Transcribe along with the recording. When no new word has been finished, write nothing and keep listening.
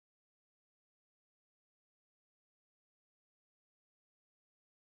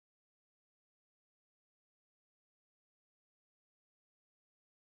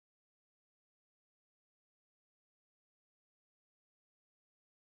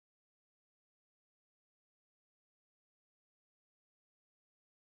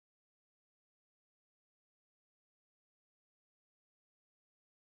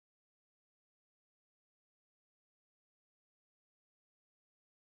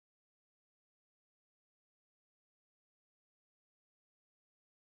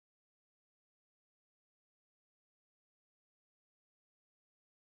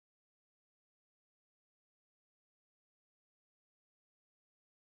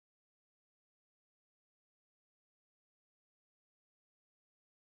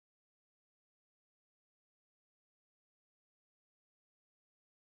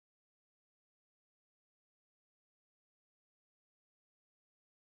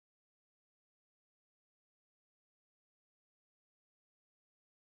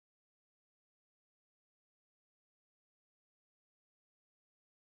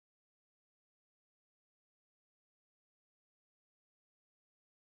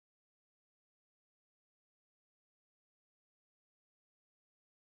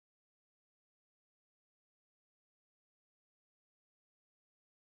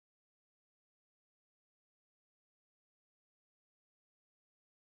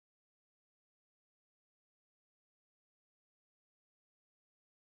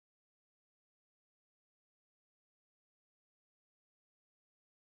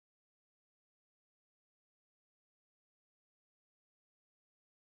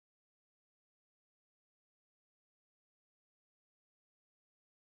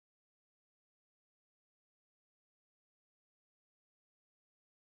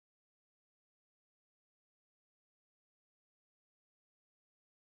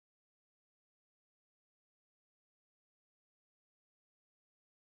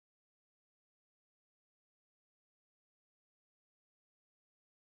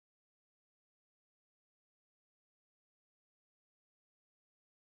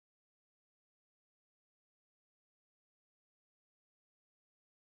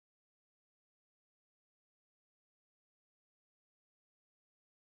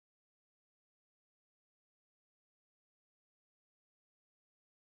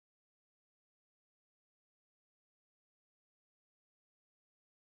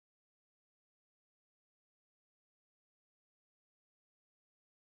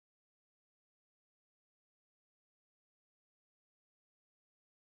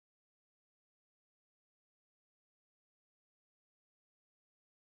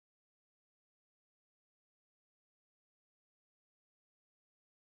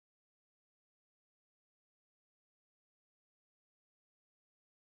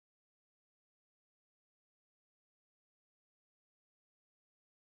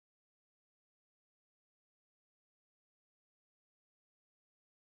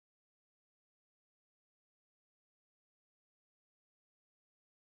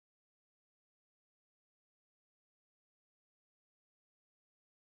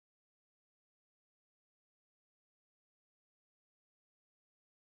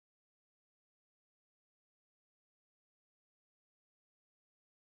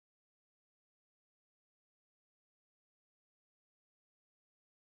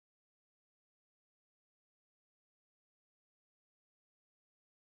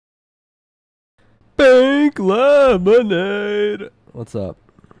Pink lemonade. What's up?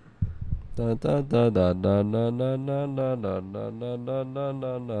 Da, da, da, da, da, da, da, da, da, da, da, da, da,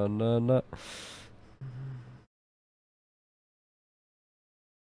 da, da, da, da.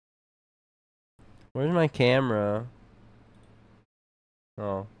 Where's my camera?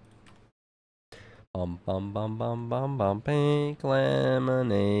 Oh. Bum bum bum bum bum bum. Pink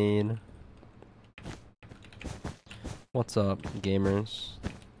lemonade. What's up, gamers?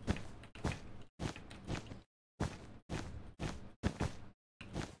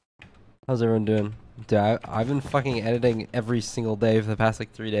 How's everyone doing? Dude, I've been fucking editing every single day for the past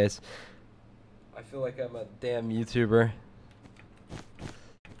like 3 days. I feel like I'm a damn YouTuber.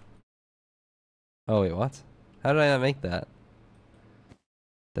 Oh wait, what? How did I not make that?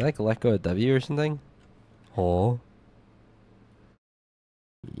 Did I like let go of W or something? Oh.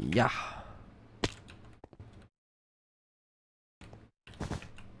 Yeah.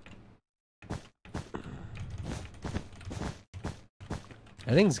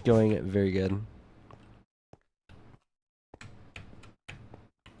 Editing's going very good.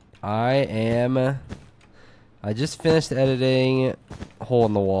 I just finished editing Hole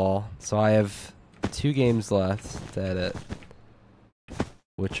in the Wall, so I have 2 games left to edit,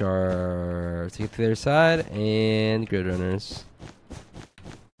 which are To Get to the Other Side and Grid Runners.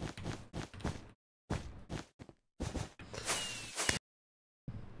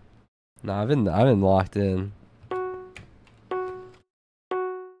 Nah, I've been locked in.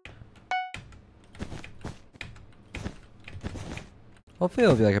 Hopefully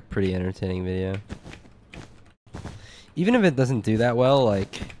it'll be like a pretty entertaining video. Even if it doesn't do that well,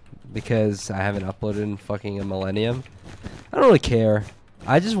 like, because I haven't uploaded in fucking a millennium, I don't really care.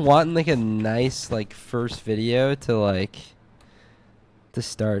 I just want like a nice like first video to like to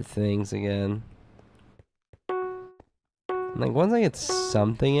start things again. Like once I get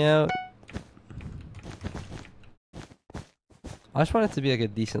something out, I just want it to be like a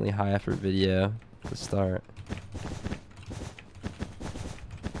decently high effort video to start.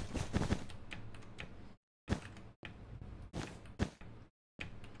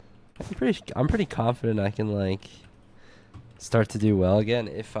 I'm pretty confident I can like start to do well again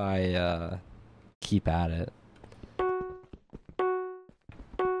if I keep at it.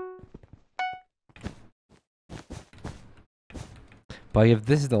 But like, if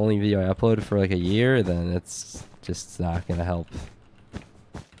this is the only video I uploaded for like a year, then it's just not gonna help.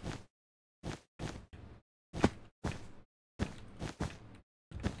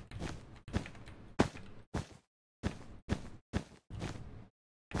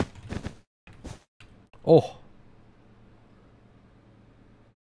 Oh.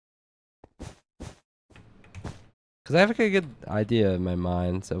 Because I have like a good idea in my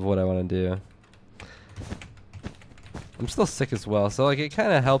mind of what I want to do. I'm still sick as well, so like it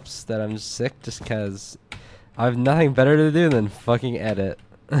kind of helps that I'm sick just because I have nothing better to do than fucking edit.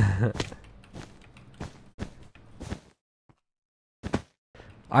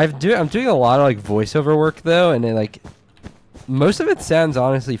 I'm doing a lot of like voiceover work though, and it, like most of it sounds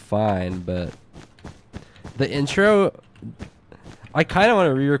honestly fine, but the intro, I kind of want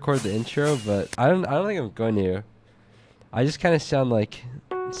to re-record the intro, but I don't think I'm going to. I just kind of sound like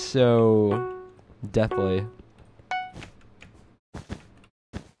so deathly.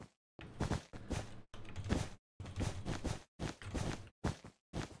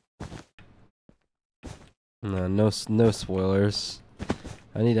 No spoilers.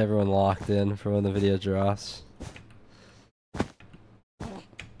 I need everyone locked in for when the video drops.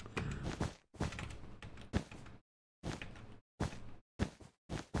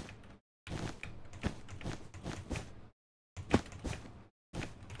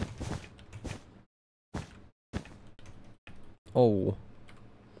 Oh.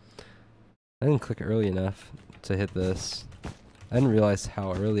 I didn't click early enough to hit this. I didn't realize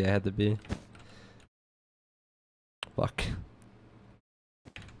how early I had to be. Fuck.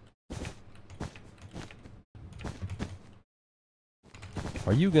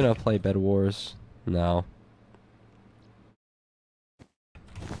 Are you gonna play Bed Wars? No.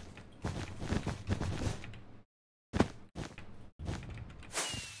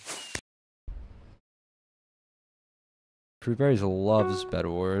 Fruitberries loves Bed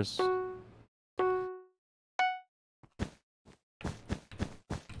Wars.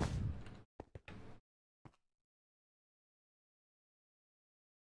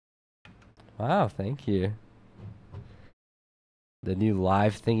 Wow, thank you. The new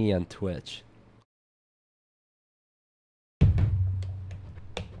live thingy on Twitch.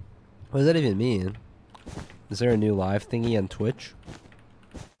 What does that even mean? Is there a new live thingy on Twitch?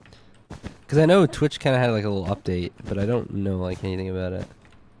 Because I know Twitch kind of had like a little update, but I don't know like anything about it.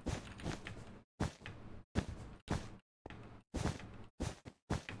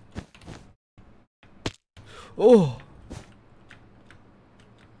 Oh.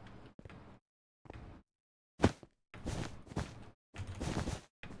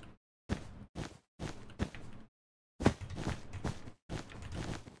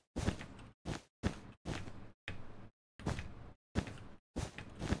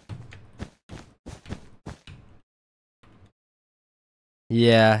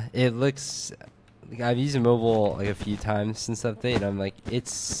 Yeah, it looks like I've used mobile like a few times since the update, and I'm like,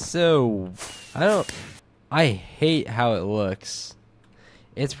 it's so I hate how it looks.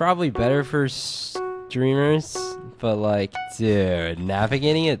 It's probably better for streamers, but like, dude,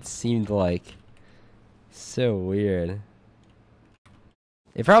 navigating it seemed like so weird.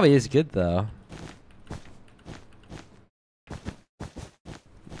 It probably is good though.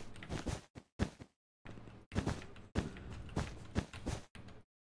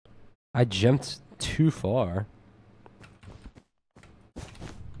 I jumped too far.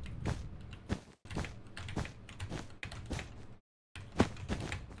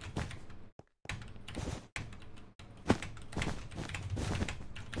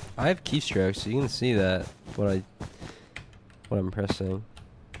 I have keystrokes, so you can see that what I'm pressing.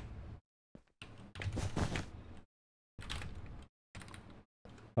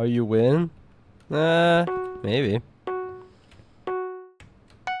 Oh, you win? Maybe.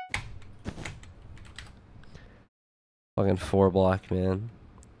 Fucking 4 block, man.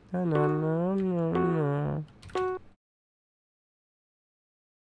 No, no, no, no, no.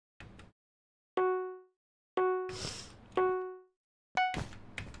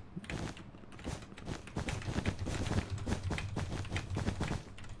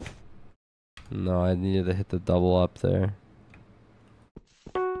 No, I needed to hit the double up there.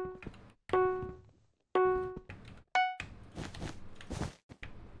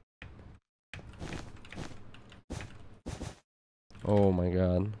 Oh my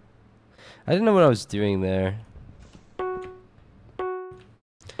god. I didn't know what I was doing there. I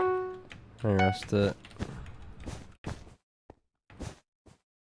rushed it.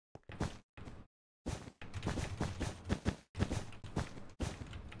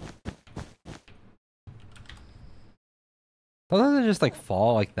 Sometimes I just like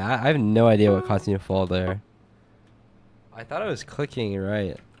fall like that. I have no idea what caused me to fall there. I thought I was clicking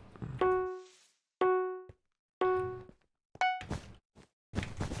right.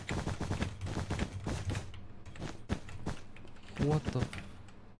 What the?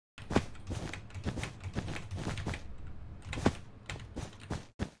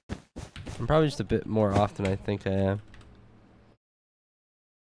 I'm probably just a bit more off than I think I am.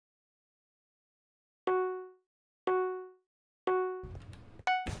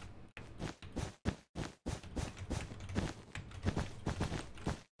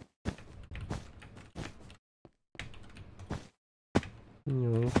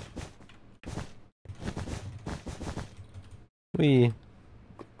 Wee.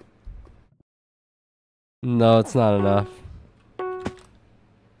 No, it's not enough.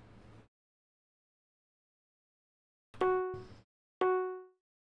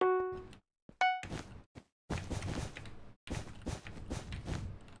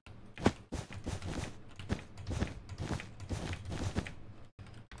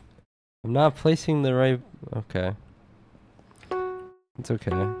 I'm not placing the right... Okay. It's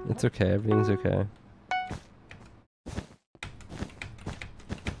okay. It's okay. Everything's okay.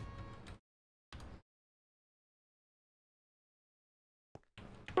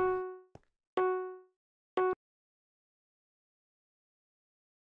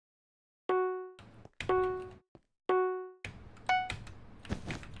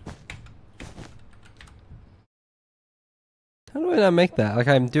 How do I not make that? Like,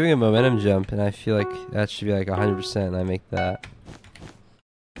 I'm doing a momentum jump, and I feel like that should be like 100%, and I make that.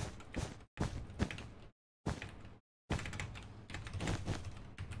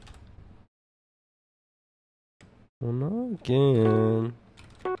 Well, not again.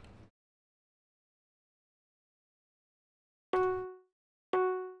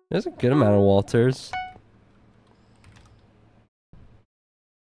 There's a good amount of Walters.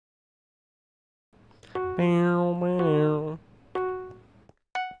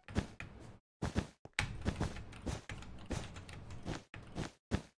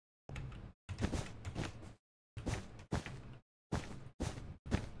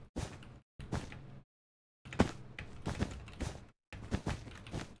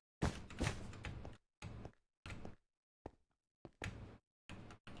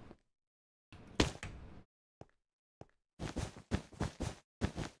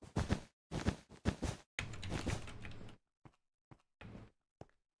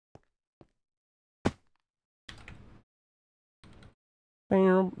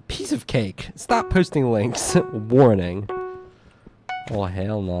 piece of cake. Stop posting links. Warning. Oh,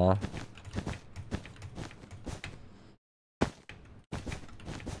 hell nah.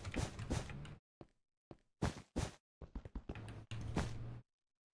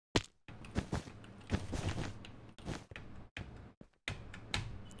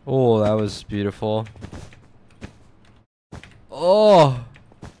 Oh, that was beautiful. Oh!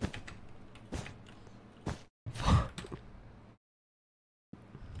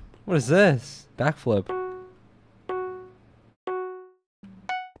 What is this? Backflip.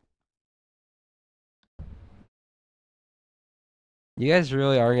 You guys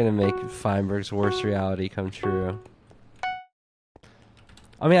really are gonna make Feinberg's worst reality come true.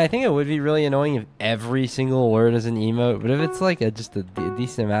 I mean, I think it would be really annoying if every single word is an emote, but if it's like just a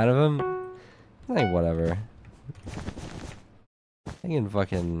decent amount of them, like whatever. I can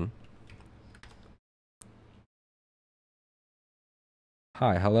fucking...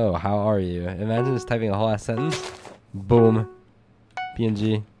 Hi, hello, how are you? Imagine just typing a whole ass sentence. Boom.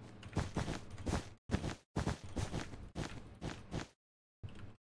 PNG.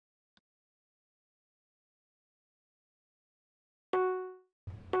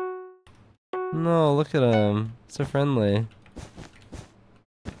 No, look at him. So friendly.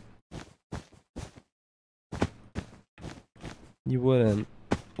 You wouldn't.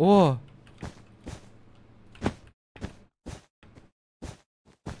 Oh!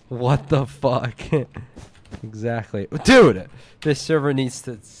 What the fuck? Exactly. Dude! This server needs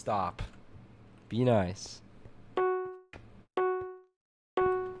to stop. Be nice.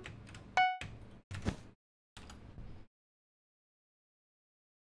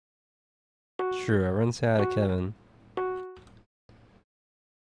 True, everyone say hi to Kevin.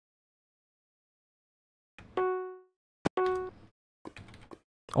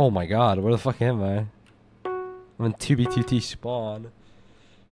 Oh my god, where the fuck am I? I'm in 2B2T spawn.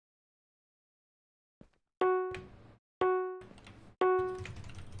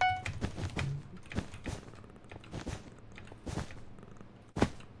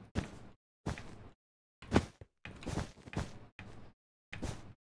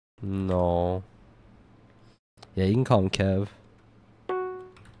 No. Yeah, you can call him Kev.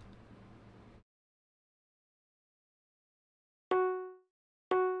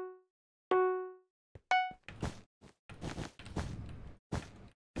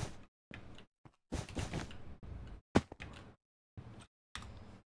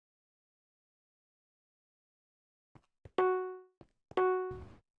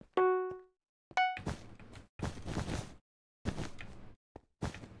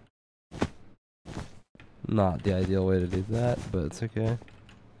 Not the ideal way to do that, but it's okay.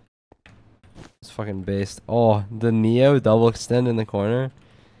 It's fucking based. Oh, the Neo double extend in the corner.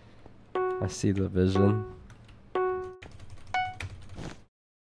 I see the vision.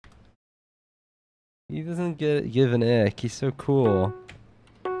 He doesn't give an ick. He's so cool.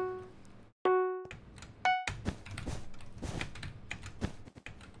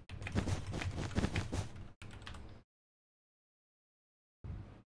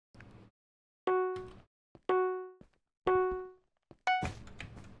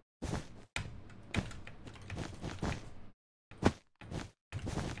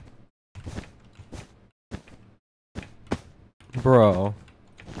 Bro.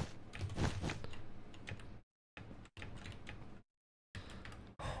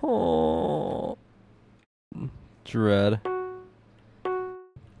 Oh. Dread.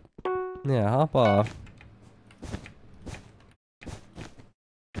 Yeah, hop off.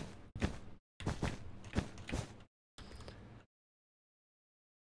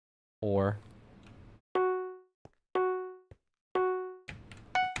 Or.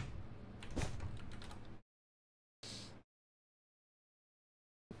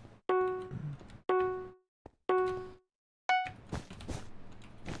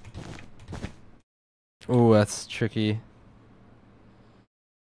 Ooh, that's tricky.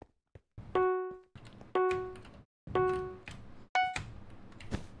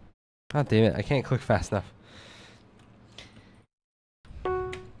 God damn it, I can't click fast enough.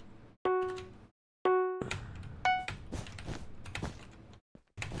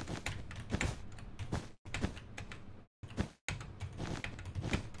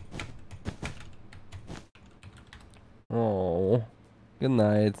 Oh, good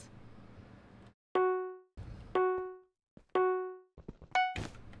night.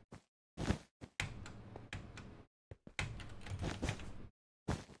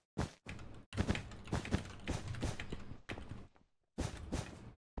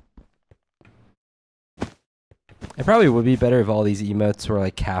 It probably would be better if all these emotes were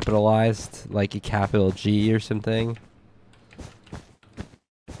like capitalized, like a capital G or something.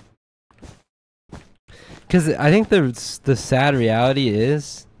 Because I think the sad reality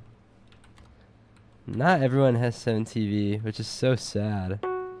is not everyone has 7TV, which is so sad.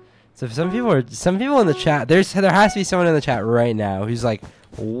 So if some people in the chat, there has to be someone in the chat right now who's like,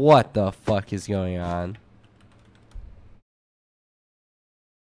 what the fuck is going on?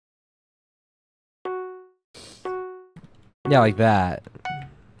 Yeah, like that.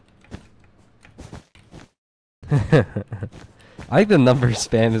 I think the number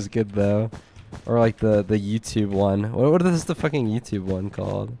spam is good though. Or like the YouTube one. What is the fucking YouTube one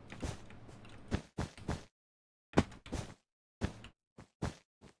called?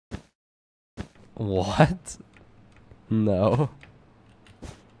 What? No.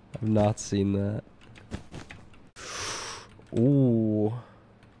 I've not seen that. Ooh.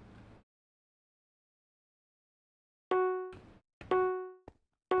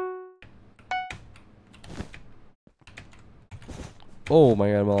 Oh my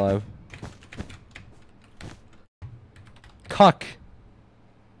god, I'm alive. Cuck.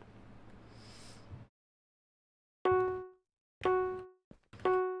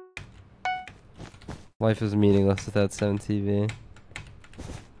 Life is meaningless without 7TV.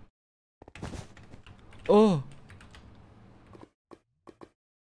 Oh.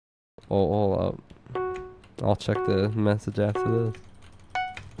 Oh, hold up. I'll check the message after this.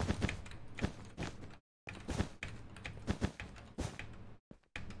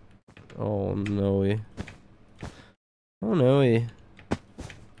 Oh no. Oh no.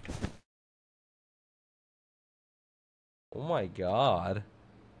 Oh my god.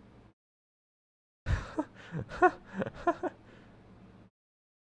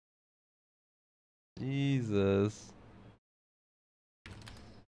 Jesus.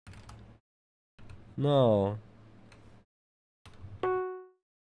 No.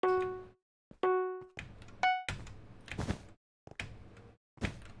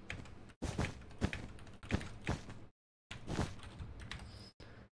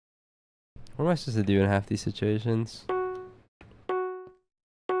 What am I supposed to do in half these situations?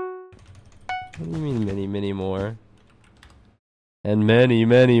 What do you mean many, many more? And many,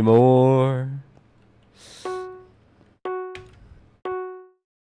 many more.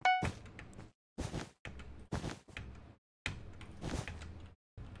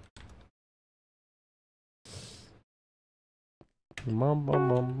 Bum bum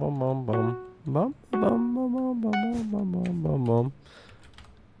bum bum bum bum bum bum bum bum bum bum bum bum bum.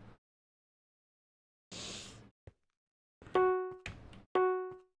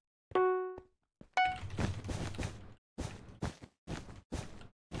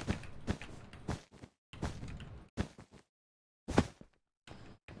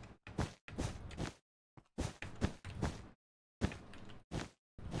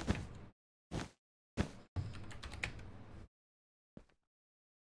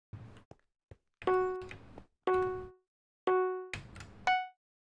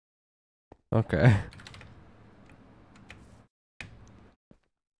 Okay.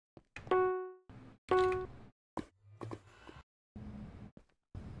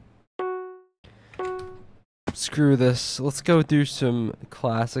 Screw this. Let's go do some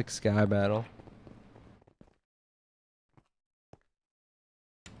classic Sky Battle.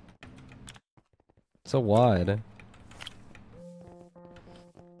 So wide.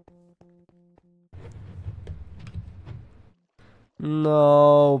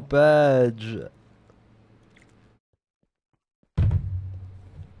 No, Bedge.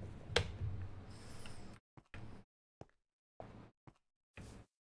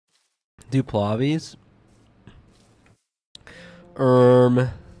 Do Plavies?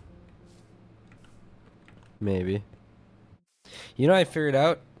 Maybe. You know, I figured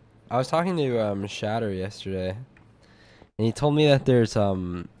out. I was talking to Shatter yesterday, and he told me that there's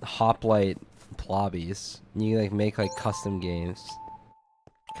hoplite plobbies. And you like make like custom games.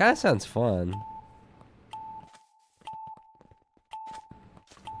 Kind of sounds fun.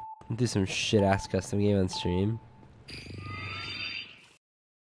 Do some shit ass custom game on stream.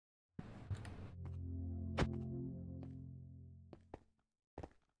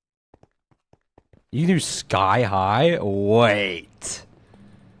 You can do Sky High? Wait.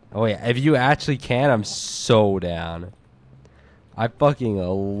 Oh yeah, if you actually can, I'm so down. I fucking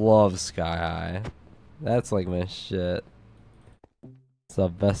love Sky High. That's like my shit. It's the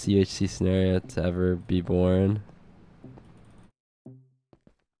best UHC scenario to ever be born.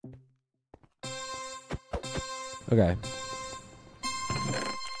 Okay.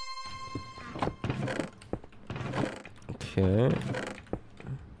 Okay.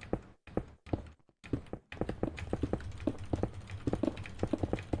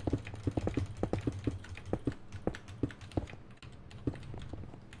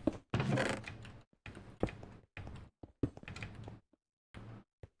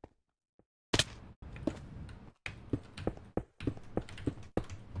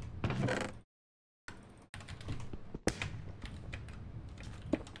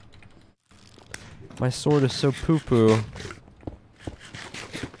 My sword is so poo-poo.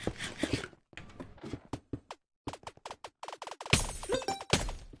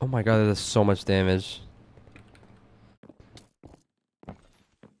 Oh my god, that does so much damage. I'm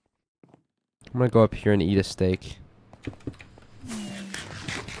gonna go up here and eat a steak.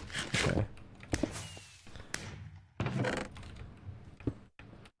 Okay.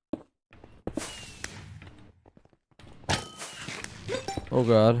 Oh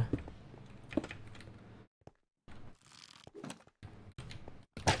god.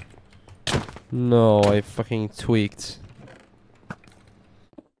 No, I fucking tweaked.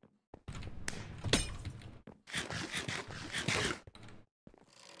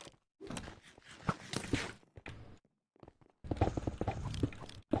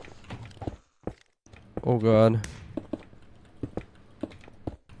 Oh god.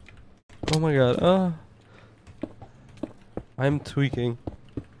 Oh my god. I'm tweaking.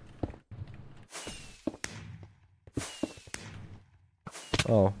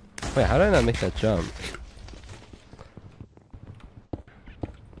 Oh. Wait, how did I not make that jump?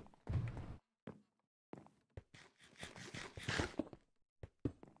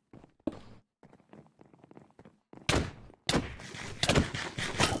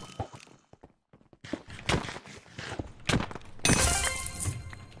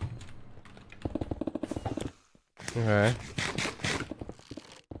 Okay.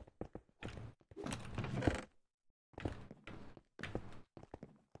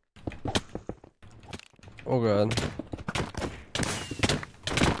 Oh god.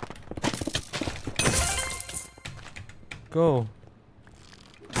 Go.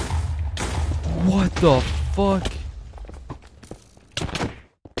 What the fuck?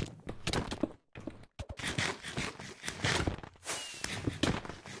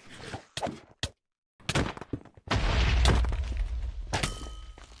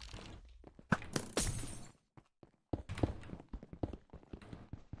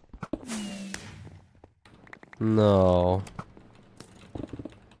 No.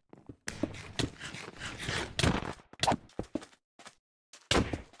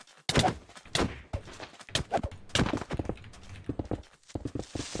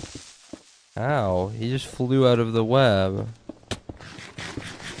 Ow, he just flew out of the web.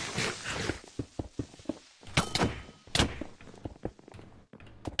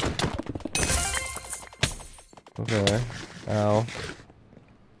 Okay. Ow.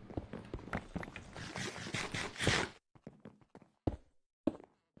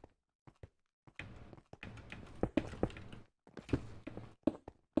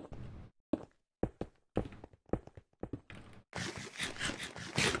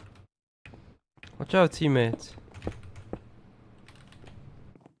 Watch out, teammates.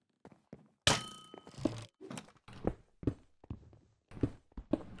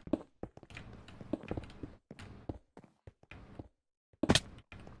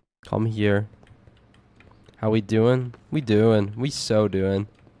 Come here. How we doing? We doing. We so doing.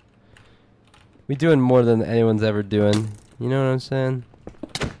 We doing more than anyone's ever doing. You know what I'm saying?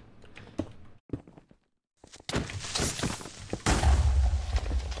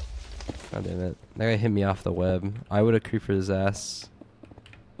 God damn it. That guy hit me off the web. I would have creepered his ass.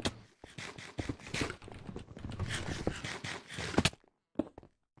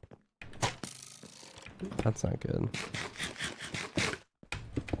 That's not good.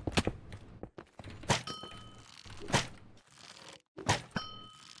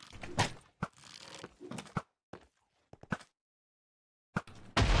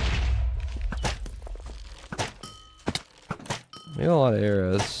 We have a lot of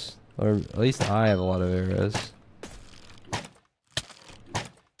arrows. Or at least I have a lot of arrows.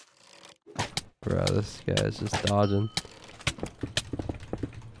 Bro, this guy is just dodging.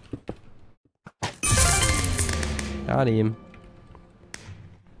 Got him.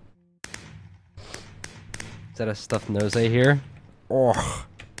 Is that a stuffed nose I hear? Oh,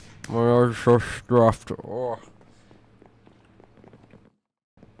 my nose is so stuffed. Oh.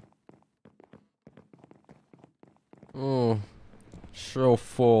 Oh, so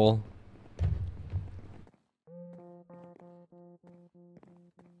full.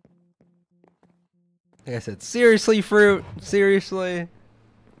 Like I said, seriously, fruit? Seriously?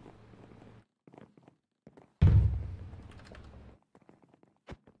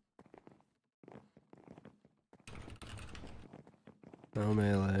 No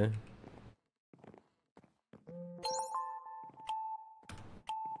melee.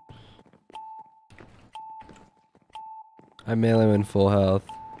 I melee him in full health.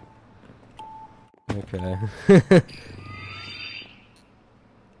 Okay.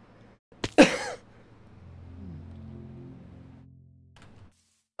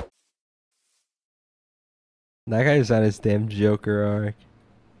 That guy's on his damn Joker arc.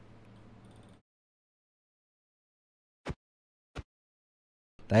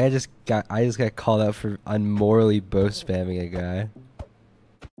 I just got called out for unmorally bow spamming a guy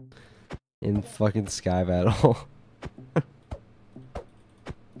in fucking Sky Battle.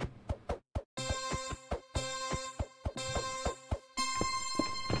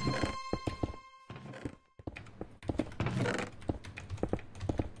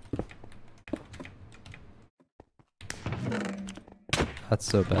 That's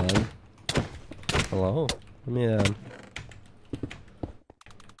so bad. Hello? Let me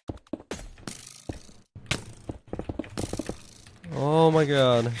Oh my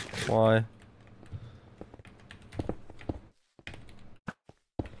god. Why?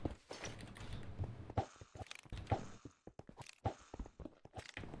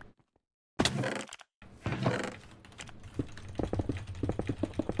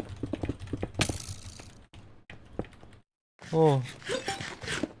 Oh.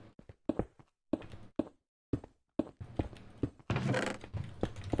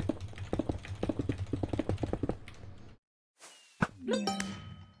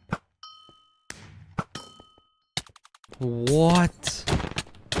 What?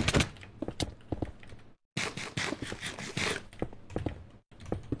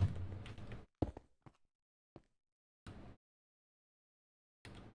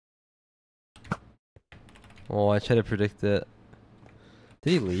 Oh, I tried to predict it. Did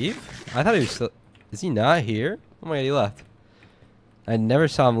he leave? I thought he was still... Is he not here? Oh my god, he left. I never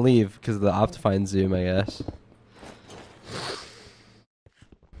saw him leave because of the Optifine zoom, I guess.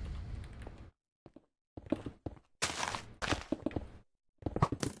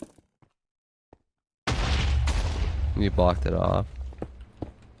 We blocked it off.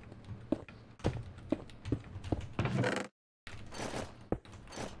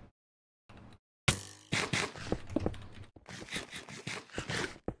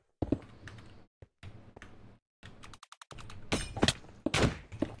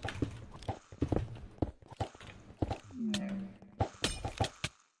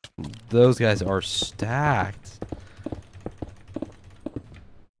 Those guys are stacked.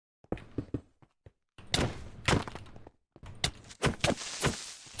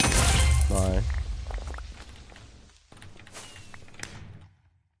 Bye.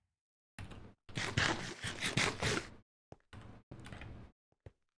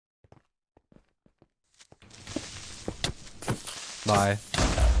 Bye.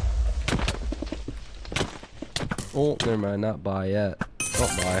 Oh, never mind. Not bye yet.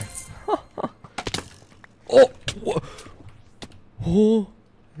 Not bye. Oh! Whoa. Oh!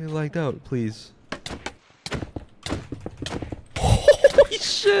 I lagged out, please. Holy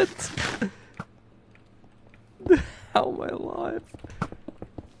shit! How am I alive?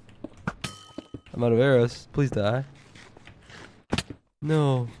 I'm out of arrows. Please die.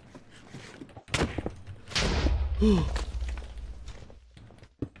 No. Oh.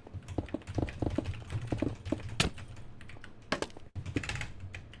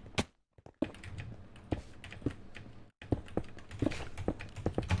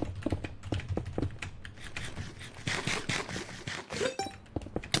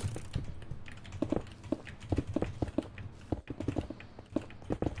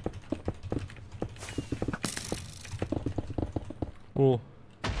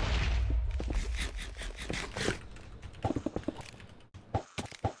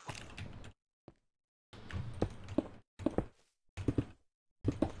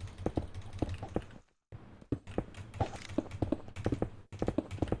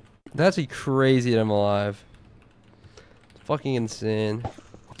 That's actually crazy that I'm alive. It's fucking insane.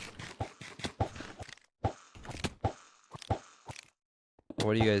 What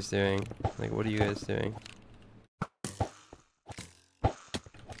are you guys doing? Like, what are you guys doing?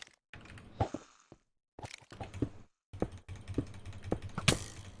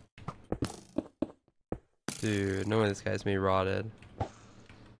 Dude, no way this guy's me rotted.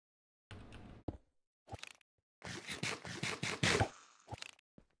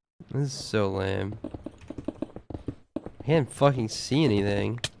 This is so lame. I can't fucking see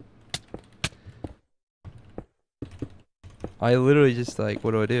anything. I literally just like,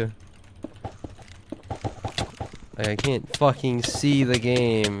 what do I do? Like, I can't fucking see the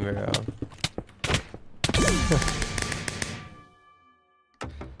game, bro.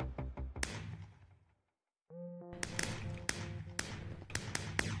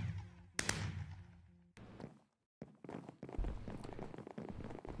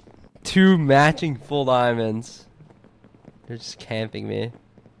 Two matching full diamonds. They're just camping me.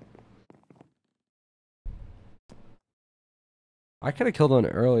 I could have killed one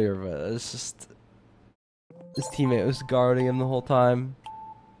earlier, but it's just... His teammate was guarding him the whole time.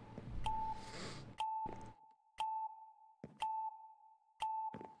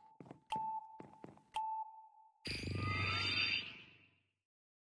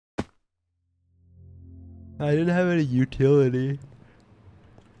 I didn't have any utility.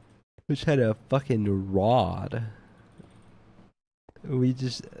 Which had a fucking rod.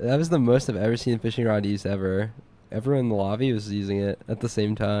 That was the most I've ever seen a fishing rod used ever. Everyone in the lobby was using it at the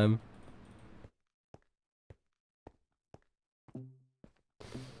same time.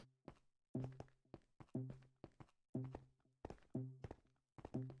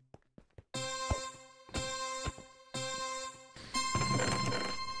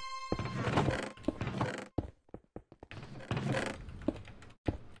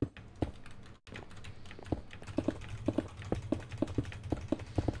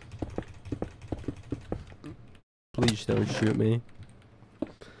 Please don't shoot me.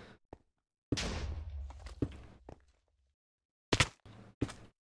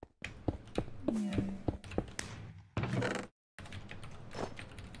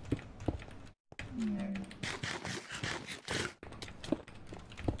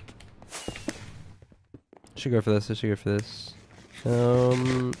 Should go for this. I should go for this.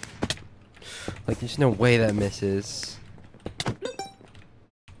 Like there's no way that misses.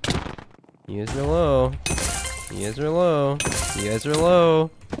 You guys are low. You guys are low. You guys are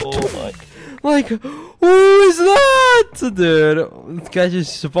low. Oh my. Like, who is that? Dude, this guy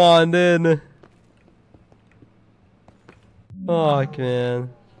just spawned in. Fuck, man.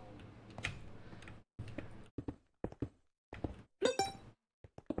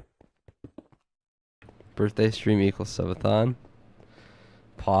 Birthday stream equals subathon.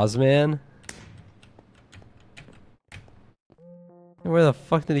 Pause, man. Where the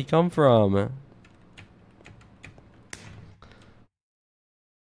fuck did he come from?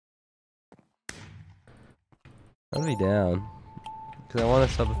 I'll be down. Because I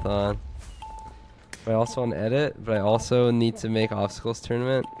want a subathon. But I also want to edit. But I also need to make obstacles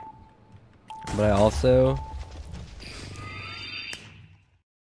tournament. But I also...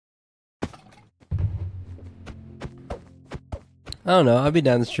 I don't know. I'll be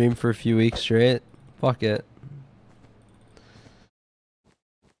down the stream for a few weeks straight. Fuck it.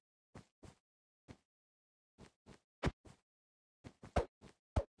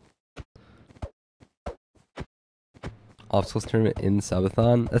 Obstacles tournament in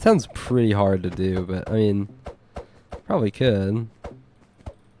subathon? That sounds pretty hard to do, but I mean, probably could.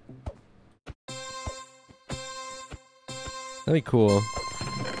 That'd be cool.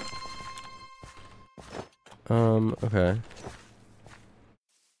 Okay.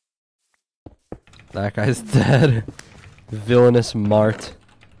 That guy's dead. Villainous Mart.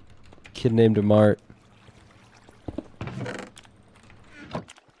 Kid named Mart.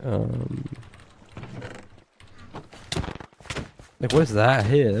 Like, what is that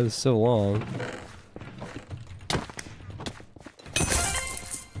hit? That was so long.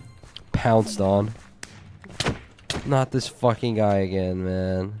 Pounced on. Not this fucking guy again,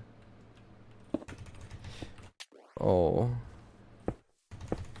 man. Oh.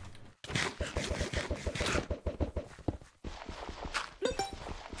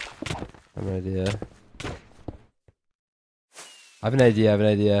 I have an idea. I have an idea, I have an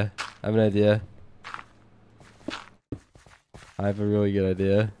idea. I have an idea. I have a really good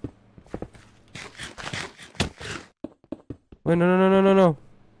idea. Wait, no, no, no, no, no, no.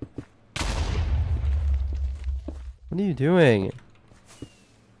 What are you doing?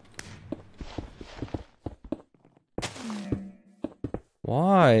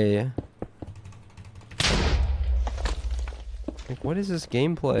 Why? Like, what is this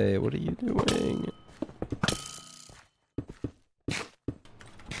gameplay? What are you doing?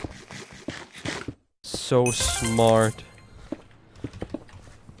 So smart.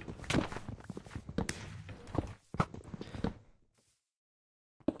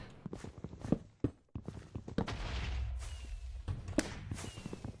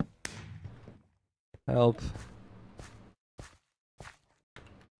 Help.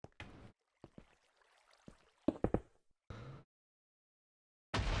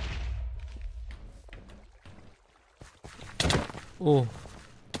 Oh.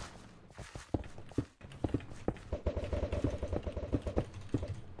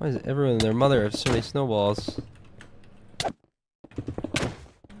 Why is everyone and their mother have so many snowballs?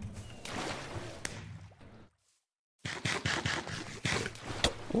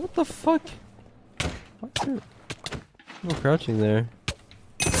 What the fuck? What's there? No crouching there.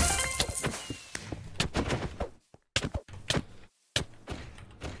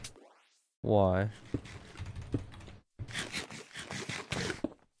 Why?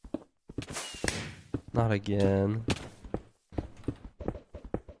 Not again.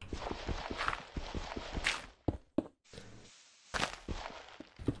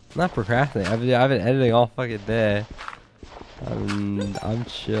 I'm not procrastinating. I've been editing all fucking day. I'm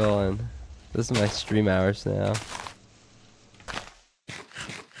chilling. This is my stream hours now.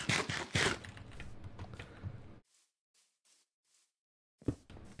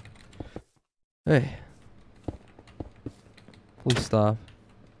 Hey. Please stop.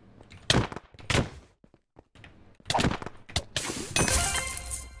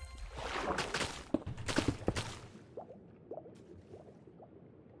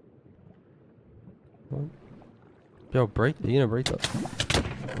 What? Yo, break. Are you gonna break the...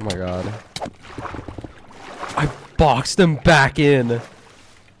 Oh my god. I boxed him back in.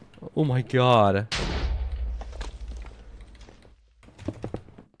 Oh my god.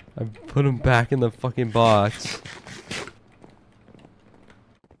 I put him back in the fucking box.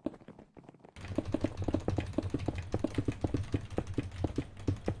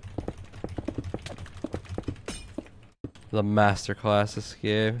 The masterclass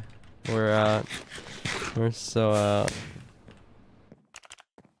escape. We're out. We're so out.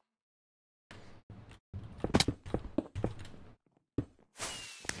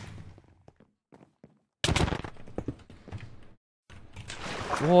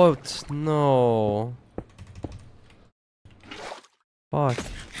 What? No. Fuck.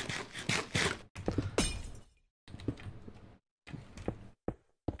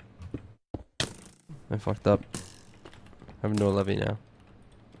 I fucked up. I have no levy now.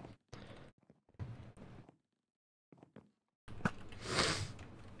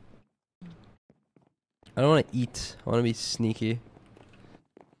 I don't want to eat. I want to be sneaky.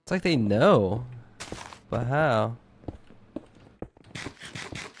 It's like they know. But how?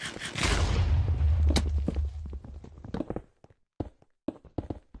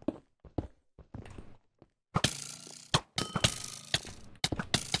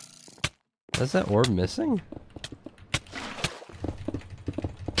 Is that orb missing?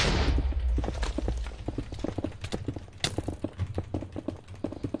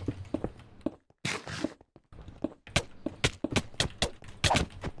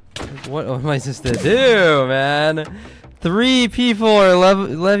 What am I supposed to do, man? 3 people are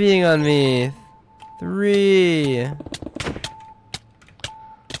levying on me. 3.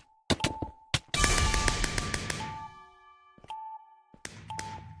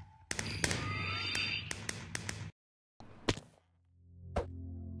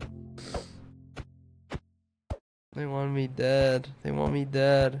 They want me dead. They want me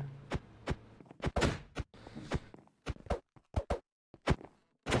dead.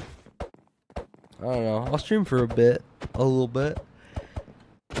 I don't know. I'll stream for a bit. A little bit.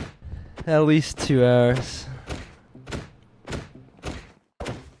 At least 2 hours.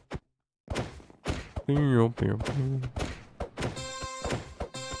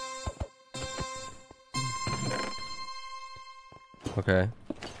 Okay.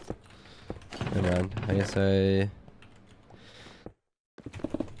 Never mind. I guess every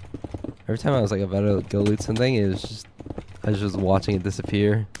time I was like about to go loot something, it was just I was just watching it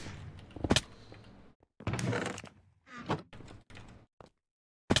disappear.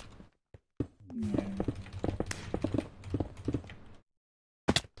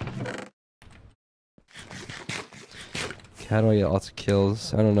 How do I get lots of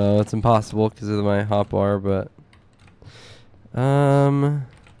kills? I don't know. It's impossible because of my hotbar, but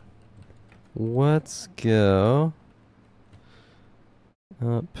let's go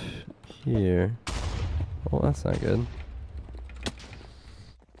up here. Oh, that's not good.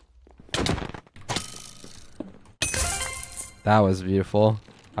 That was beautiful.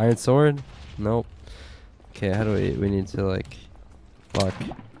 Iron sword? Nope. Okay, how do we need to like fuck.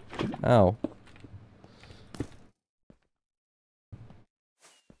 Ow.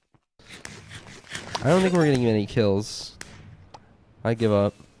 I don't think we're getting any kills. I give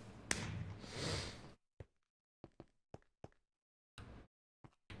up.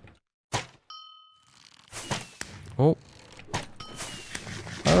 Oh.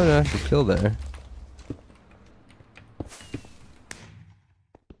 How did I have to kill there?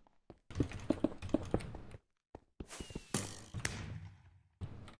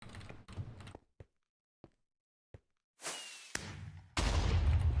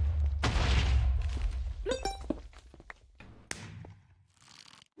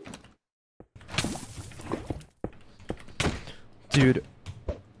 Dude.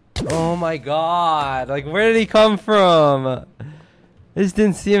 Oh my god. Like, where did he come from? I just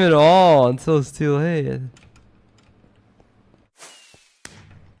didn't see him at all until it's too late.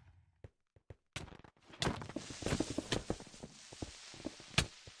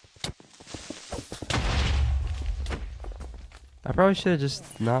 I probably should have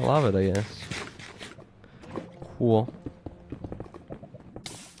just not lava it, I guess. Cool.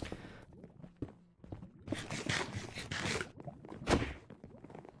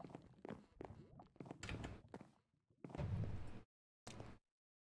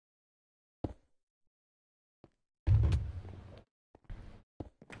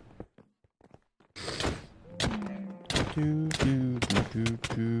 Do, do, do, do,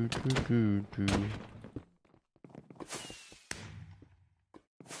 do, do, do, do.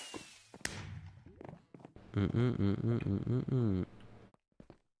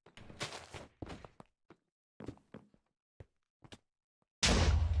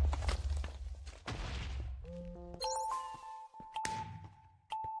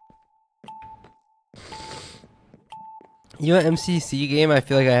 You know, an MCC game I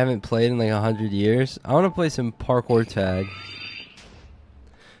feel like I haven't played in like 100 years. I want to play some parkour tag.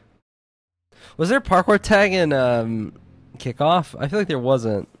 Was there parkour tag in kickoff? I feel like there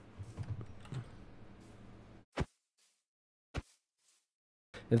wasn't.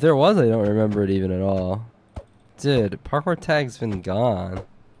 If there was, I don't remember it even at all. Dude, parkour tag's been gone.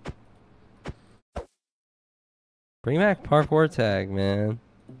 Bring back parkour tag, man.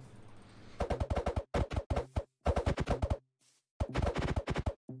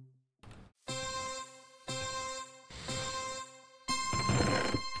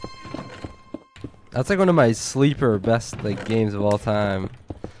 That's like one of my sleeper best like games of all time.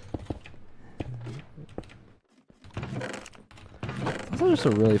 It's also just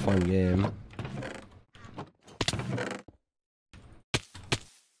a really fun game.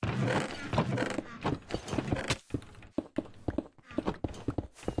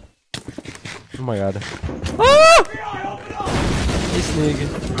 Oh my god. Ah! Hey Snig.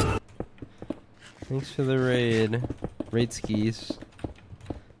 Thanks for the raid. Raid skis.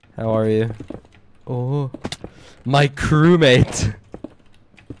 How are you? Oh, my crewmate.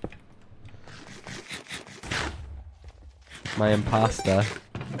 My impasta.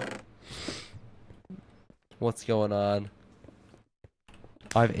 What's going on?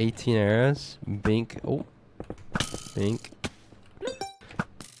 I have 18 arrows. Bink. Oh. Bink.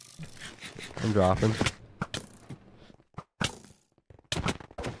 I'm dropping.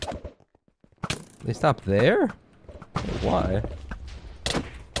 They stopped there? Why?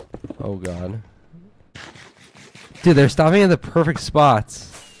 Oh god. Dude, they're stopping at the perfect spots.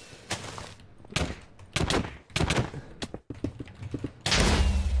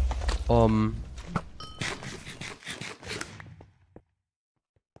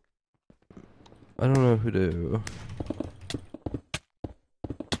 I don't know who to.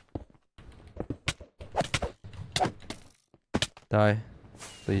 Die,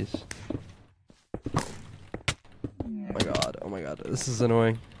 please. Oh my god, this is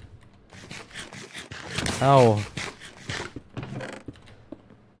annoying. Ow.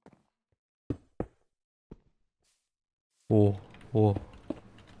 Oh, oh.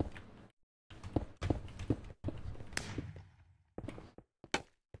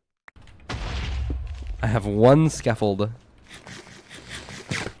 I have one scaffold.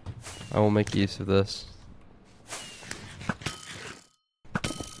 I will make use of this.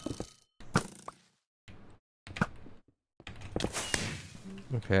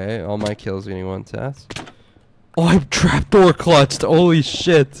 Okay, all my kills getting one test. Oh, I'm trapdoor clutched! Holy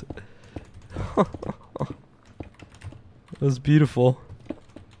shit! That was beautiful.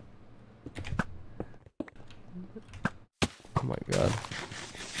 Oh my god.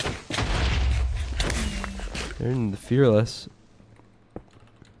 They're in the fearless.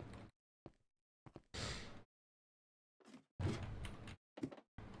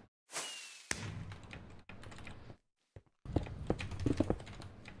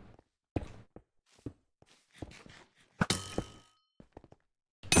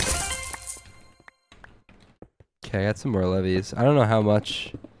 Okay, I got some more levies. I don't know how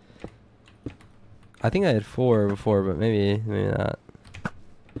much. I think I had 4 before, but maybe not.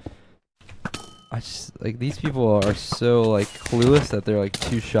 I just like these people are so like clueless that they're like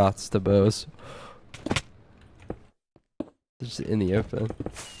 2 shots to bows. They're just in the open.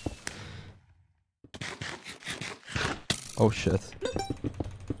 Oh shit.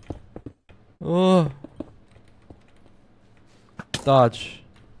 Oh. Dodge.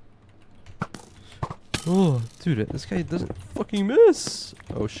 Oh, dude, this guy doesn't fucking miss.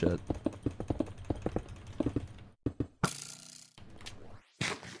 Oh shit.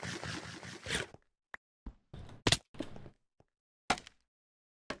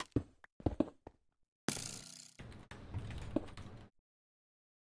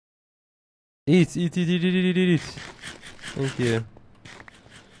 Eat. Thank you.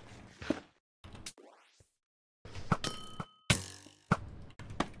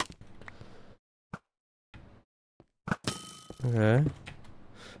 Okay.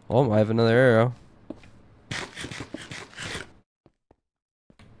 Oh, I have another arrow.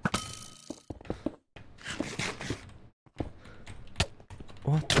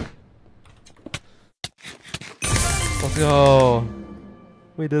 What? Let's go.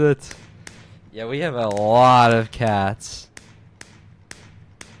 We did it. Yeah, we have a lot of cats.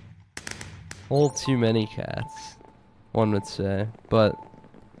 A little too many cats, one would say, but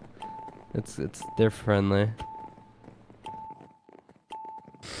they're friendly.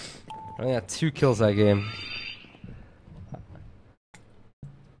 I got 2 kills that game.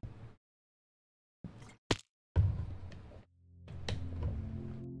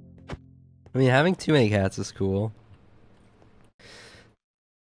 I mean, having too many cats is cool.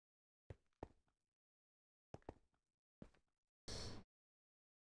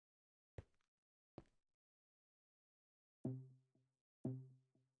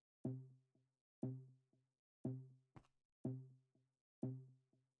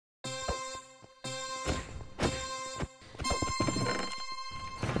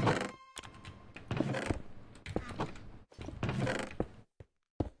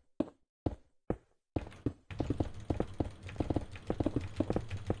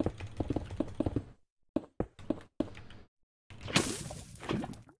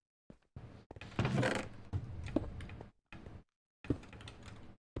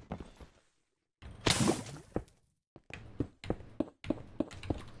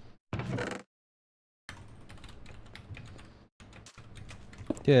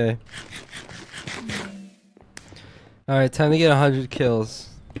 Okay. Alright, time to get 100 kills.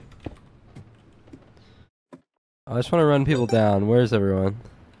 I just want to run people down. Where's everyone?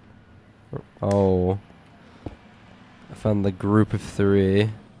 Oh. I found the group of 3.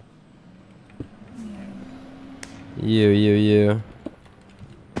 You.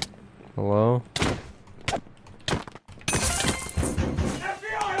 Hello?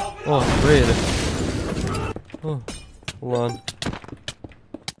 Oh, raid. Oh, hold on.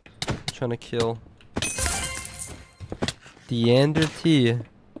 Trying to kill Deander T.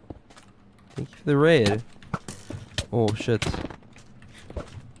 Thank you for the raid. Oh shit.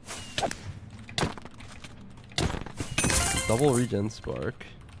 Double regen spark.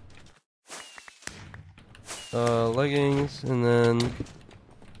 Leggings and then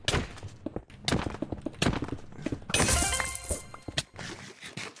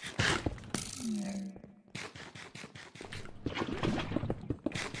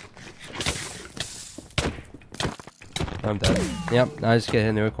I'm dead. Yep, I just get hit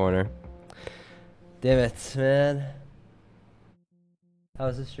into a corner. Damn it, man. How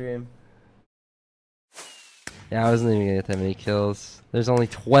was the stream? Yeah, I wasn't even gonna get that many kills. There's only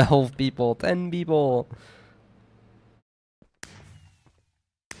 12 people, 10 people.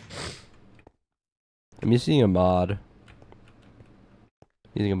 I'm using a mod.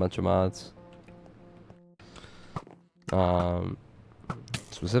 Using a bunch of mods.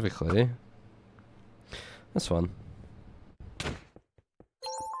 Specifically, this one.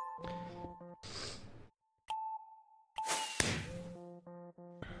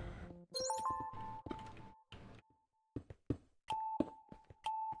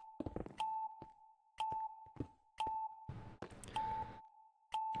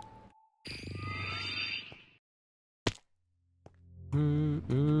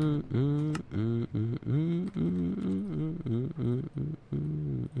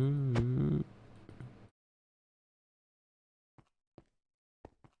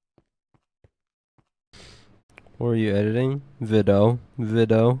 What are you editing? Video.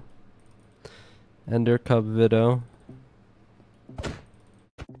 Ender Cup video.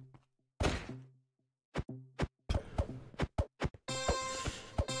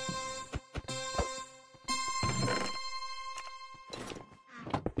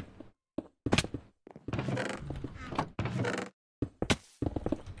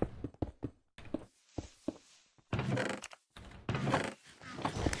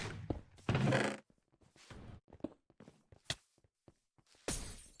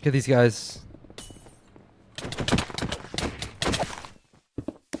 Look at these guys.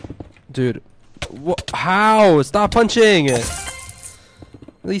 Dude. How? Stop punching! At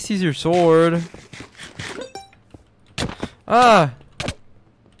least use your sword. Ah!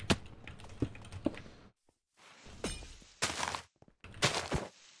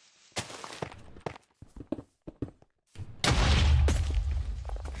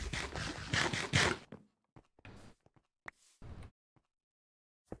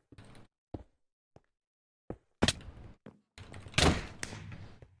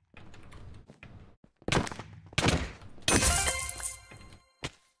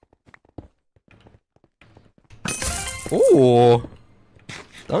 Oh,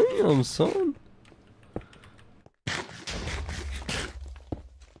 damn, son.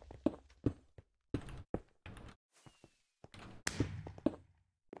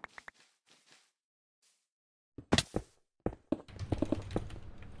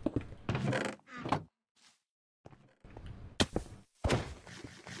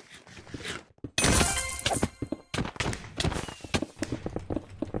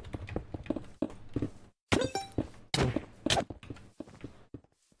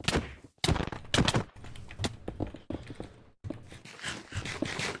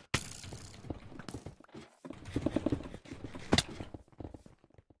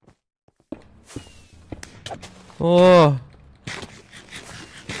 Oh.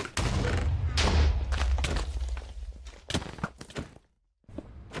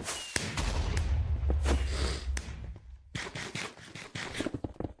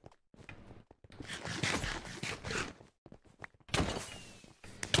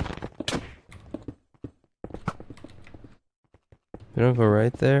 We don't go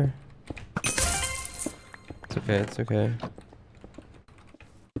right there. It's okay, it's okay.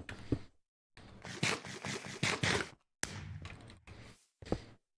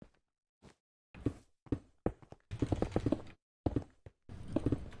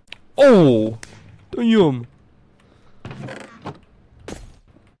 Oh! Damn!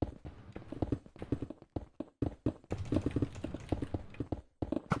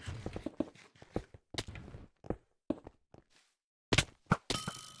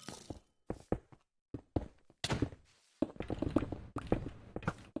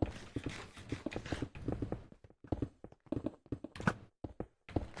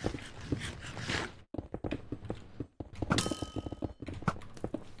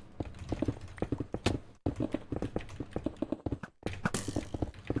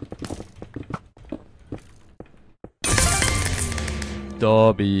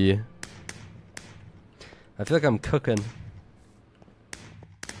 Dobby. I feel like I'm cooking.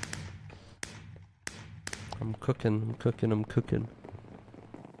 I'm cooking.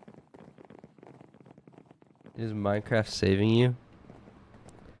 Is Minecraft saving you?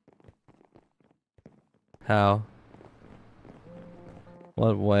 How?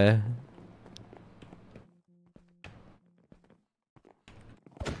 What way?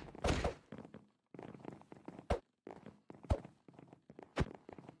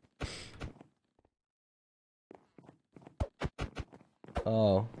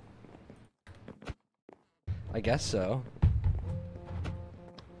 Oh. I guess so.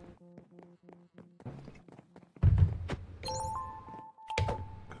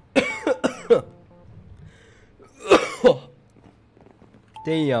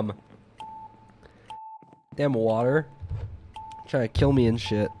 Damn. Damn water. Trying to kill me and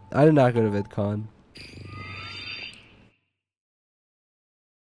shit. I did not go to VidCon.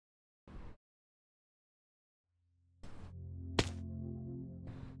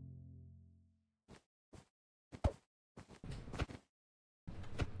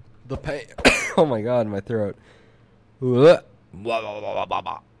 The pain. Oh my god, my throat.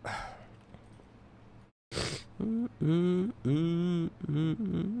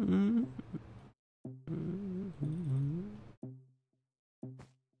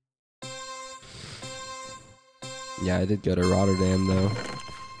 Yeah, I did go to Rotterdam though.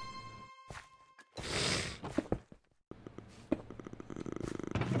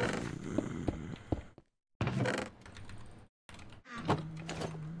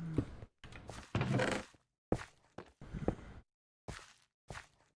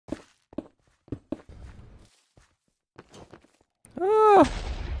 Ah.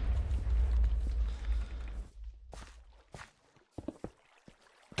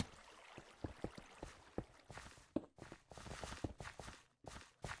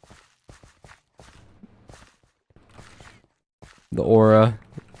 The aura,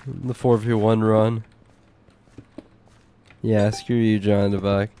 the 4v1 run. Yeah, screw you, John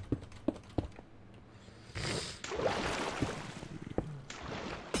DeBuck.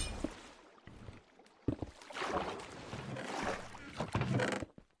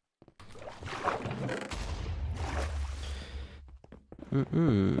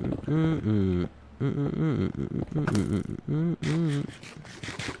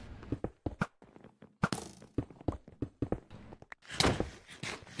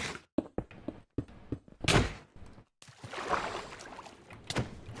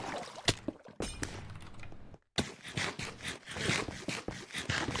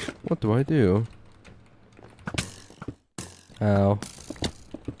 What do I do? Ow.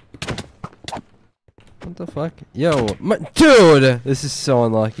 What the fuck? Yo, dude! This is so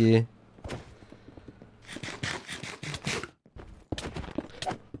unlucky.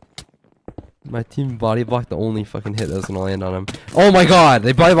 My team body block the only fucking hit that's gonna land on him. Oh my god,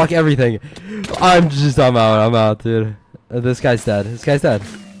 they body block everything. I'm out, dude. This guy's dead. This guy's dead.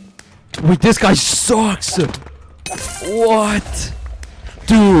 Wait, this guy sucks. What?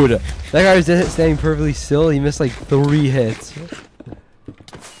 Dude, that guy was standing perfectly still. He missed like 3 hits.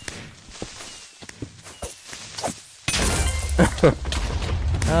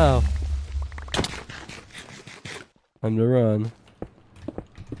 Ow. Time to run.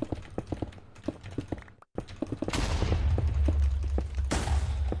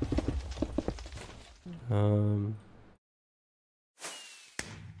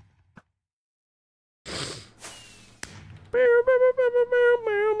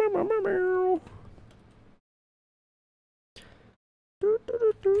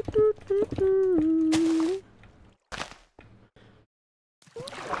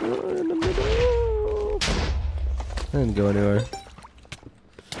 In the middle. I didn't go anywhere.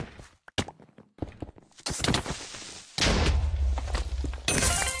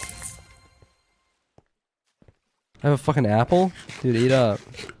 I have a fucking apple? Dude, eat up.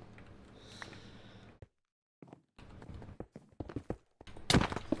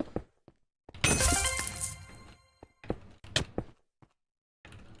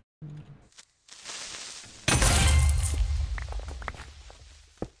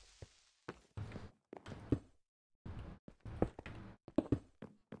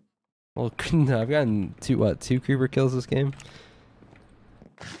 Well, I've gotten two creeper kills this game?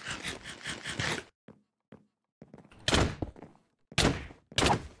 Oh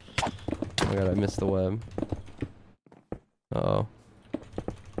my god, I missed the web. Uh-oh.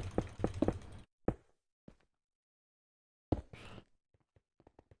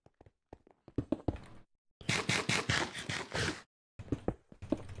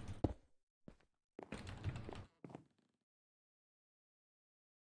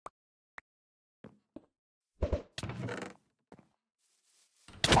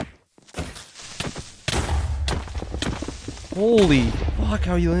 Holy fuck,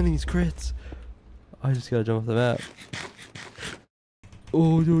 how are you landing these crits? I just gotta jump off the map.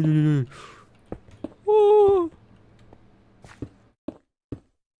 Oh, oh.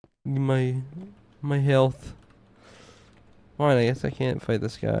 My health. Fine, I guess I can't fight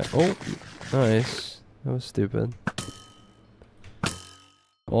this guy. Oh, nice. That was stupid.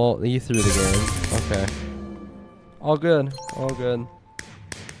 Well, you threw the game. Okay. All good. All good.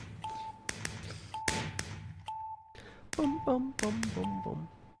 Bum bum bum bum bum.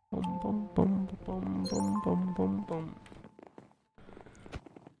 Bum bum bum bum bum bum bum bum.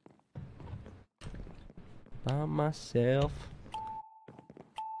 By myself.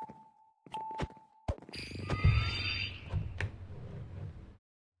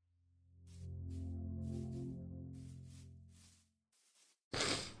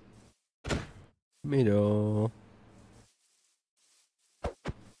 Middle.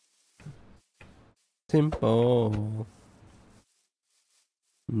 Simple.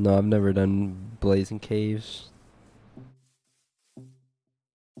 No, I've never done blazing caves.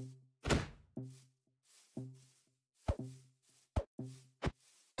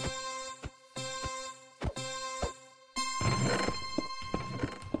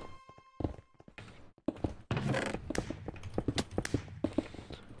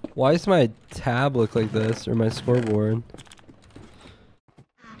 Why does my tab look like this, or my scoreboard?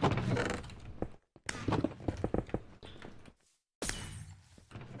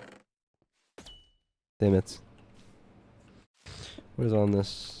 Damn it. What is on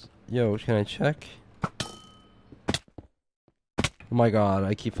this? Yo, can I check? Oh my god,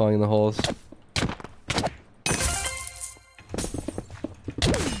 I keep falling in the holes.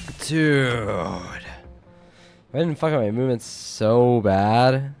 Dude. If I didn't fuck up my movements so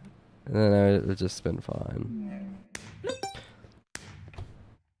bad, then I would have just been fine.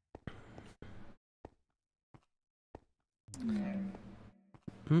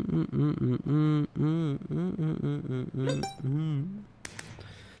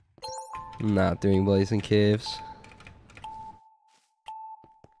 Not doing blazing caves.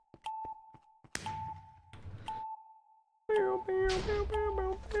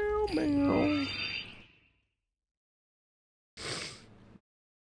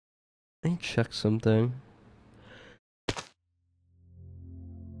 Let me check something.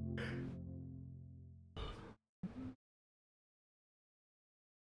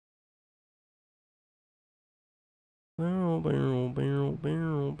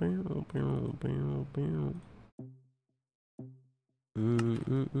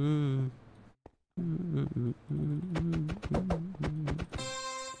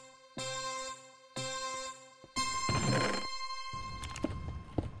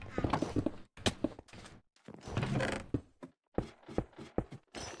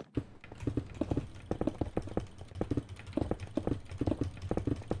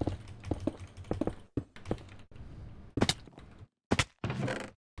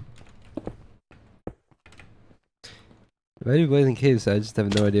 If I do Blazing Caves, I just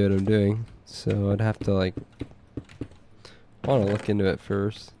have no idea what I'm doing. So I'd have to like... I want to look into it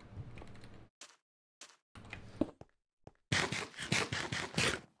first.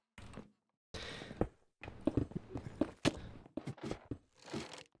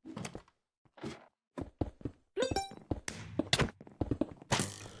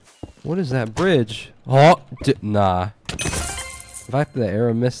 What is that bridge? Oh, nah. The fact that the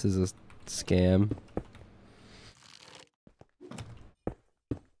arrow missed is a scam.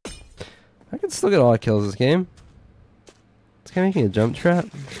 I can still get all the kills this game. This guy making a jump trap?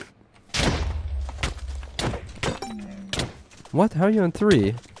 What? How are you on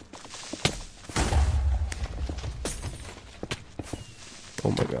 3?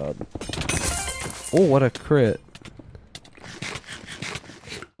 Oh my god. Oh, what a crit.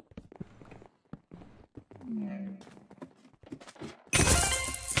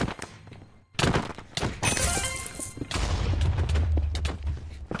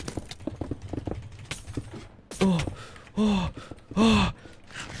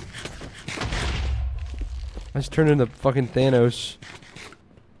 I just turned into fucking Thanos.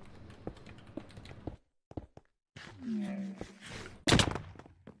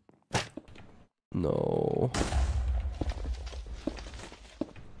 No.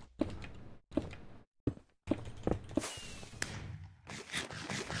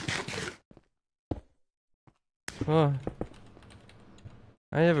 Huh.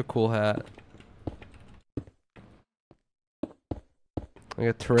 I have a cool hat. Like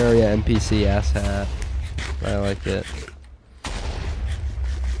a Terraria NPC ass hat. I like it.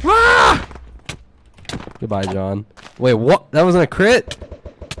 Ah! Goodbye, John. Wait, what? That wasn't a crit?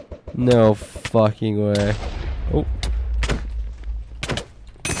 No fucking way. Oh.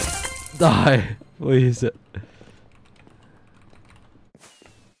 Die, please.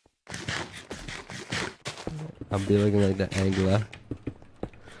 I'll be looking like the angler.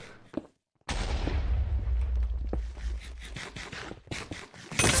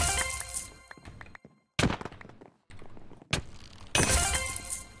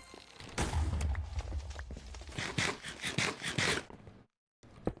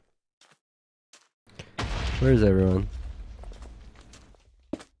 Where's everyone?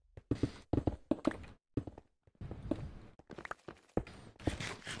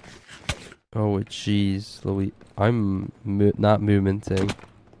 Oh, jeez, Louis. I'm not movementing.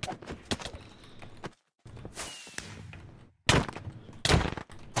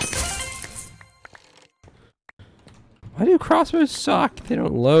 Why do crossbows suck? They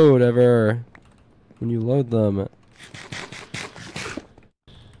don't load ever. When you load them.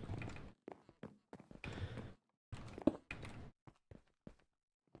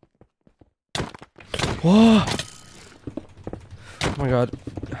 Whoa! Oh my god.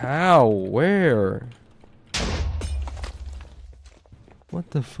 How? Where?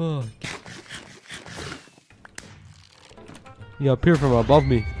 What the fuck? You appear from above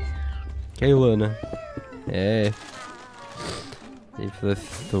me. Kaylin. Hey. Stay for the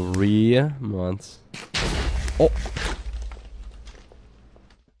 3 months. Oh!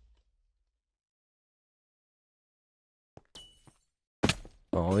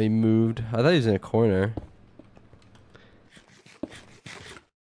 Oh, he moved. I thought he was in a corner.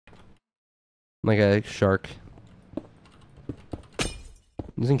 Like a shark.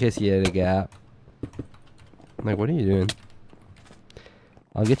 Just in case he had a gap. I'm like, what are you doing?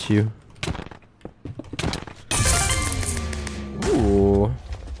 I'll get you. Ooh.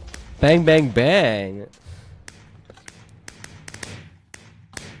 Bang, bang, bang.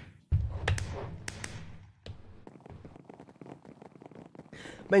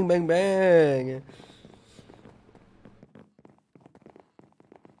 Bang, bang, bang.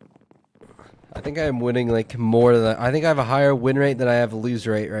 I think I'm winning like more than I think I have a higher win rate than I have a lose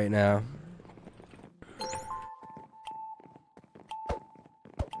rate right now.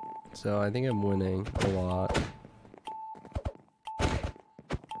 So I think I'm winning a lot.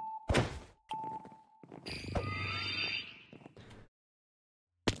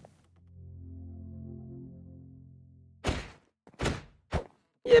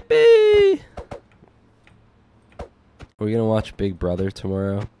 Yippee! Are we gonna watch Big Brother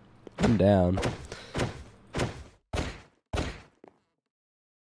tomorrow? I'm down.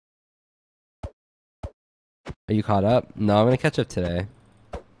 Are you caught up? No, I'm gonna catch up today.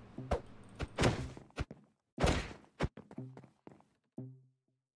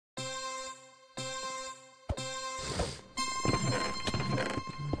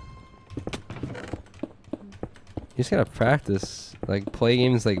 You just gotta practice, like play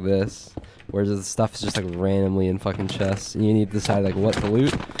games like this, where the stuff's just like randomly in fucking chests, and you need to decide like what to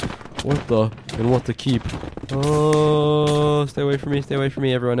loot, and what to keep. Oh, stay away from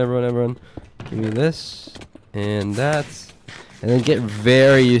me, everyone. Give me this and that. And then get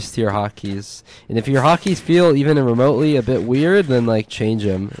very used to your hotkeys. And if your hotkeys feel even remotely a bit weird, then like change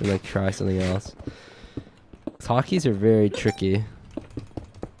them and like try something else. Hotkeys are very tricky.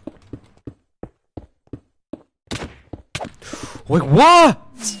 Wait, what?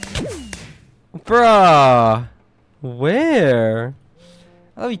 Bruh. Where?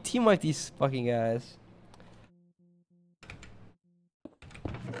 How do we team wipe these fucking guys?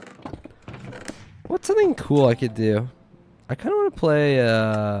 What's something cool I could do? I kind of want to play,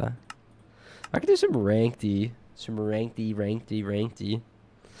 I could do some rankedy. Some rankedy.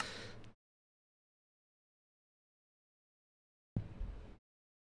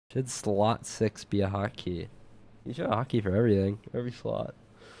 Should slot 6 be a hotkey? You should have a hotkey for everything. Every slot.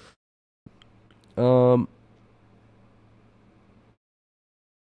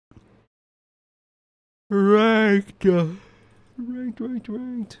 Ranked.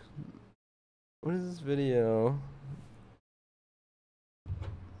 Ranked. What is this video?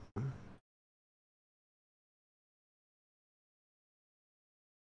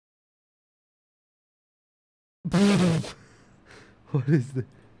 What is this?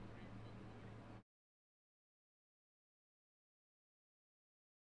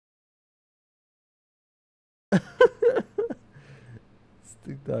 This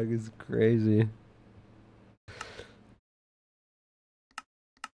TikTok is crazy.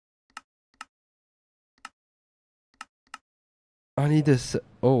 I need this.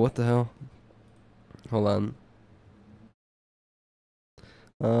 Oh, what the hell? Hold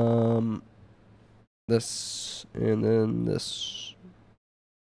on. This and then this.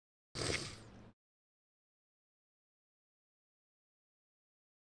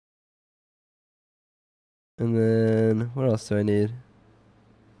 And then what else do I need?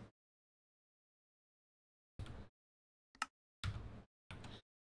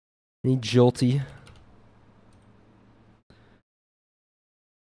 I need Jolty.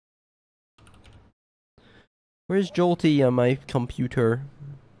 Where's Jolty on my computer?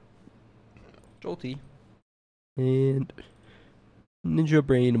 Jolty. And Ninja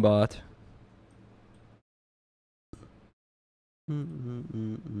Brain Bot.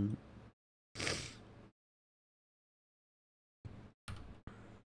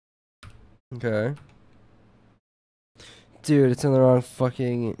 Okay. Dude, it's in the wrong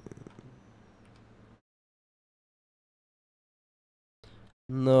fucking...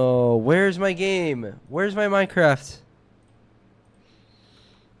 No, where's my game? Where's my Minecraft?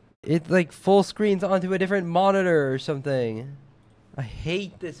 It like full screens onto a different monitor or something. I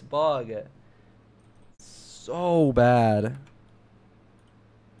hate this bug. So bad.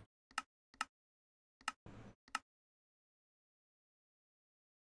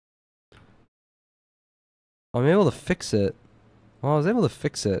 I'm able to fix it. Well, I was able to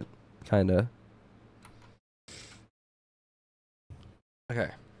fix it, kinda. Okay.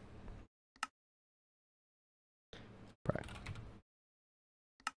 Right.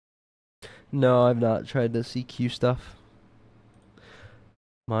 No, I've not tried the CQ stuff.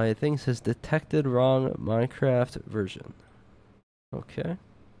 My thing says detected wrong Minecraft version. Okay.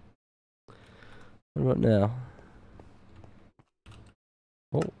 What about now?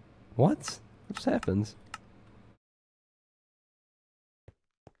 Oh, what? What just happens?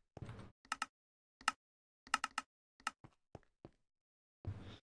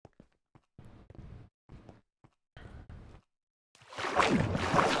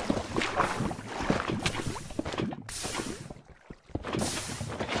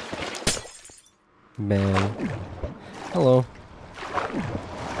 Man. Hello.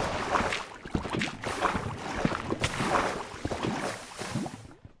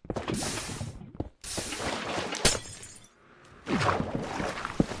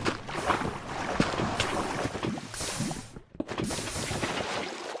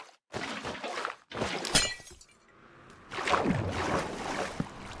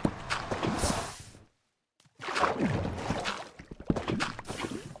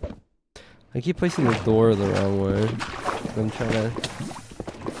 I keep placing the door the wrong way. I'm trying to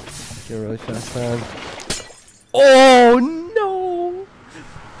get a really fast time. Oh no!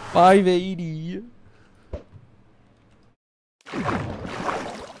 580.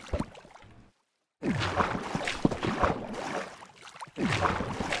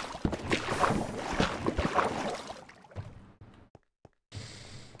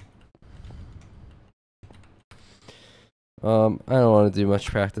 I don't want to do much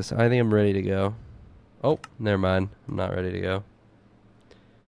practice. I think I'm ready to go. Oh, never mind. I'm not ready to go.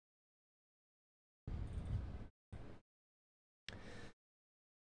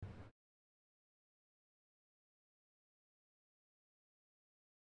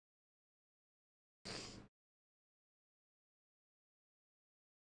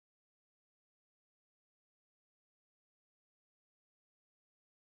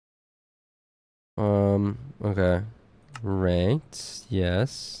 Okay. Ranked,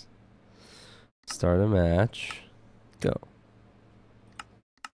 yes. Start a match. Go.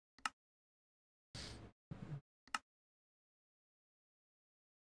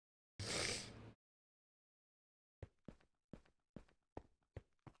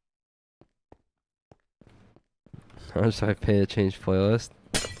 How much do I pay to change playlist?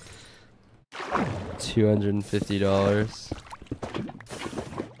 $250.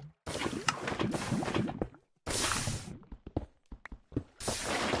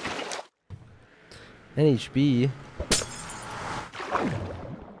 NHB.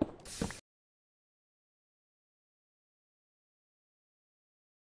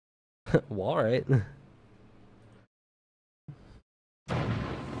 Well, alright.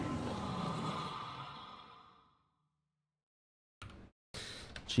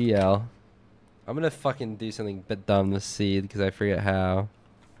 GL. I'm gonna fucking do something bit dumb this seed because I forget how.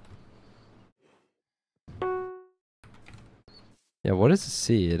 Yeah, what is a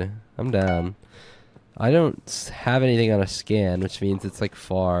seed? I'm down. I don't have anything on a scan, which means it's like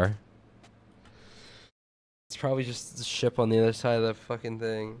far. It's probably just the ship on the other side of the fucking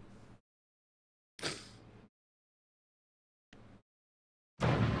thing.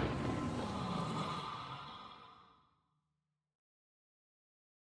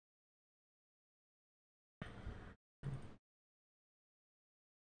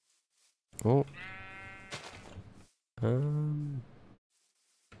 Oh.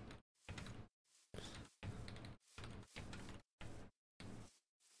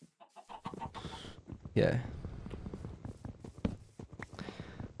 Yeah.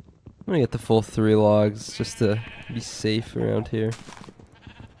 I'm gonna get the full 3 logs just to be safe around here.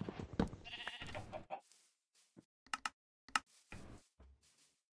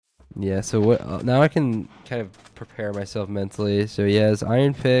 Yeah, so what? Now I can kind of prepare myself mentally. So he has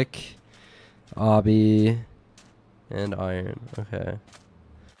Iron Pick, Obby, and Iron. Okay.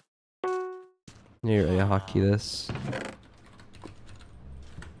 Here, I hotkey this.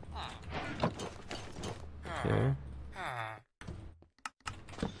 Okay.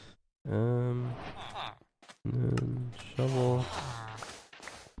 Shovel.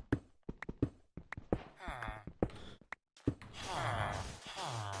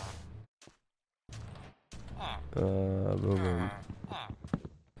 Boom.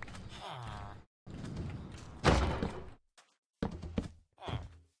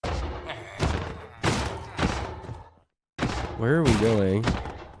 Where are we going?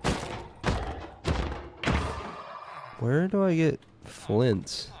 Where do I get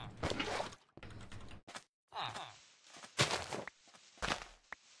flints?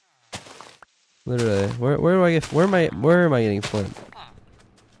 Literally, where do I get? Where am I getting flint?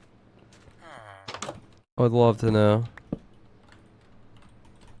 I would love to know.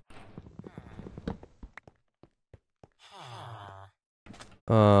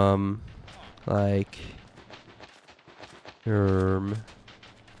 Like,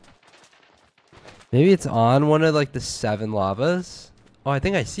 maybe it's on one of like the 7 lavas. Oh, I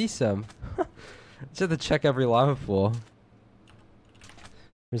think I see some. Just have to check every lava pool.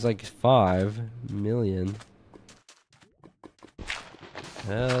 There's like 5 million.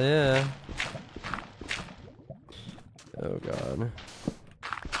 Hell yeah. Oh god.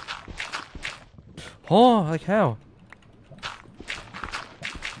 Oh, like how?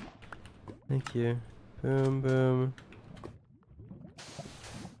 Thank you. Boom, boom.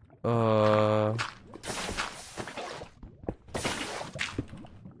 Oh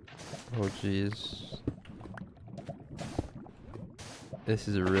jeez. This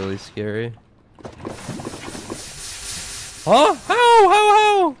is really scary. Oh,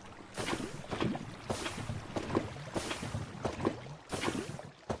 how?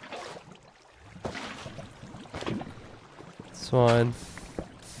 It's fine.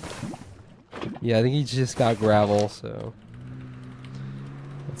 Yeah, I think he just got gravel, so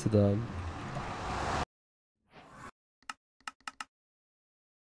that's a dub.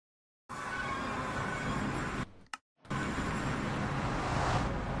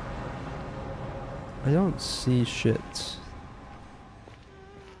 I don't see shit.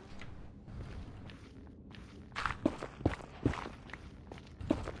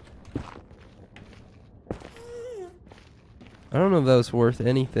 I don't know if that was worth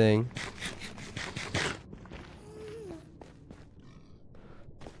anything.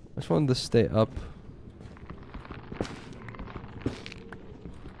 I just wanted to stay up.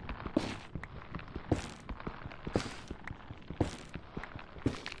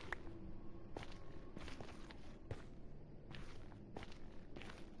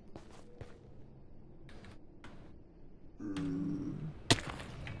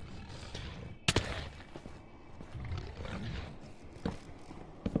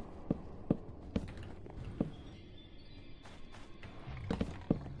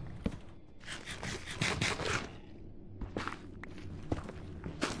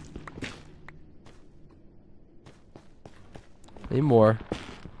 Need more.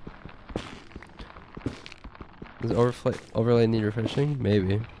 Does overlay need refreshing?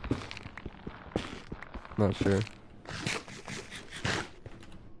 Maybe. Not sure.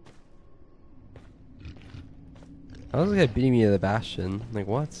 How's this guy beating me to the bastion? Like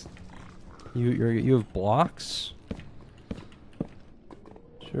what? You have blocks?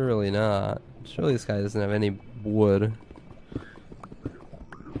 Surely not. Surely this guy doesn't have any wood.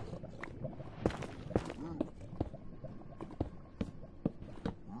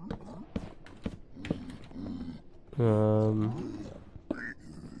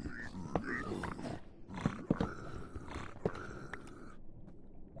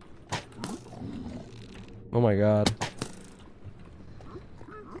 Oh my god.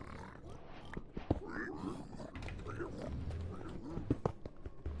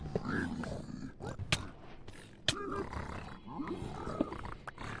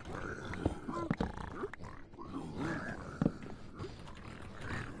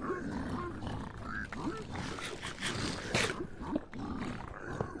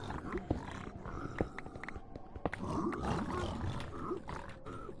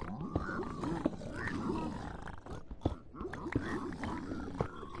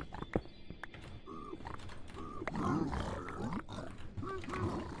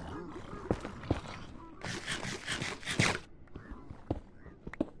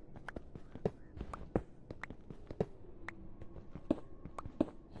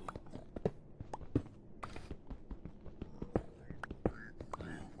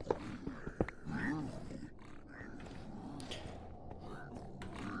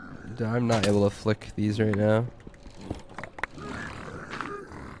 I'm not able to flick these right now.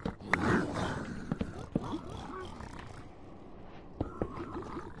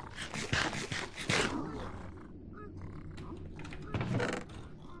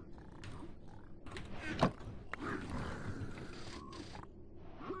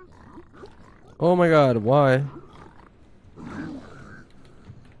 Oh my god, why?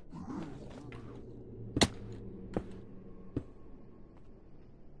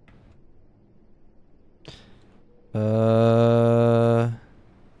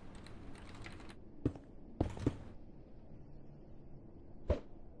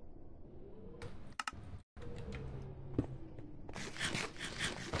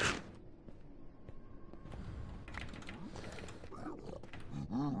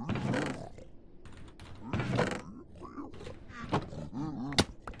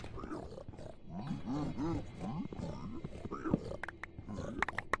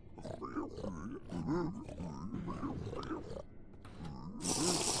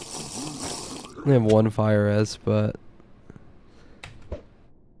 I have one fire res, but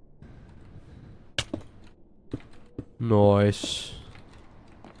nice.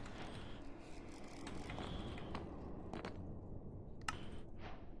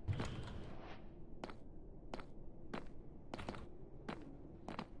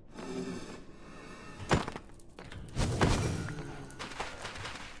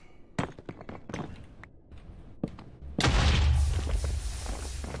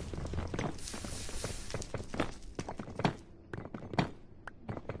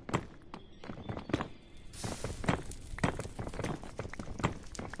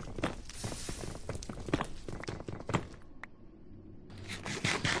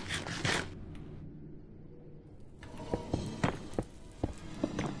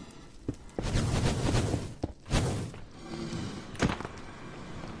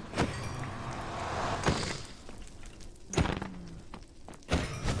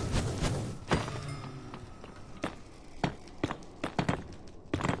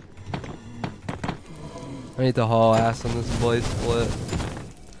 I need to haul ass on this blaze split.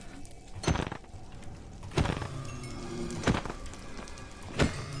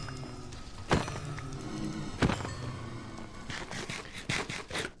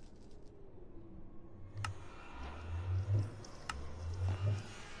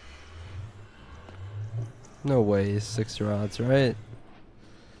 No way, 6 rods, right?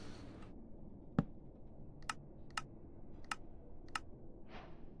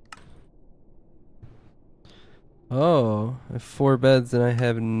 Oh, I have 4 beds and I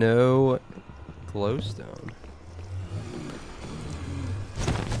have no glowstone.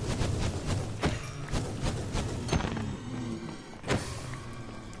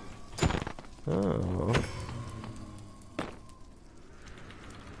 Oh.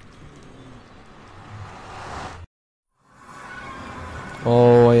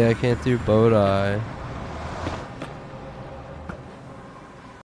 Oh, yeah, I can't do bow tie.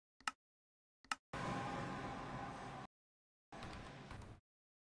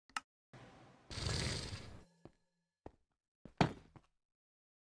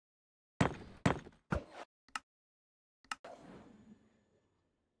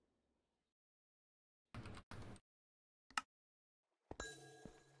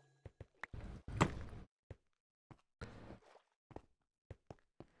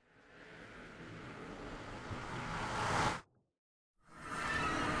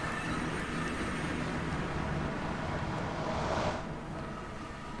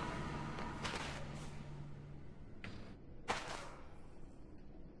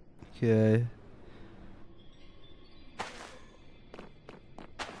 Okay.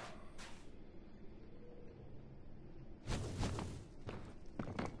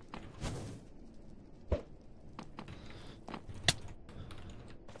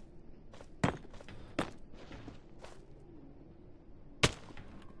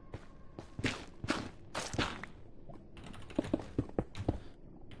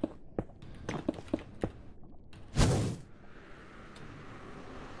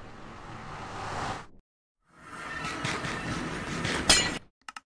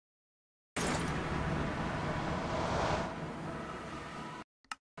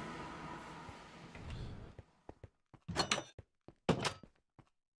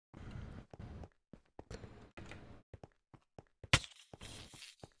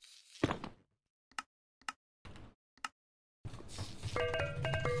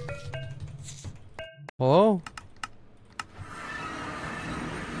 Hello?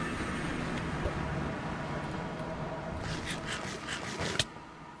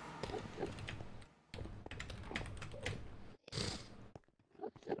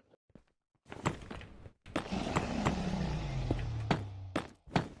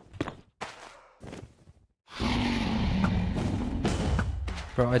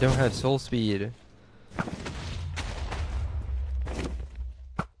 Bro, I don't have soul speed.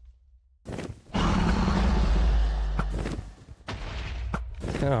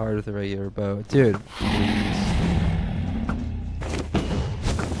 It's kind of hard with a regular bow. Dude, please.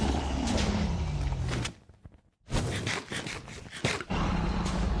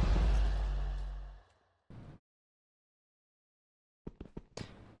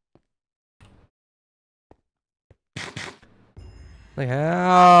 Like,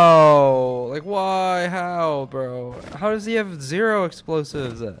 how? Like, why? How, bro? How does he have 0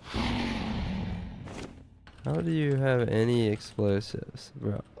 explosives? How do you have any explosives,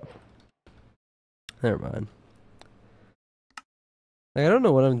 bro? Never mind. Like, I don't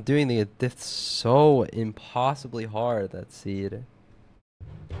know what I'm doing to get this so impossibly hard, that seed.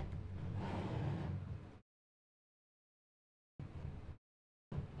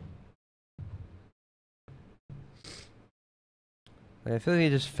 Like, I feel like he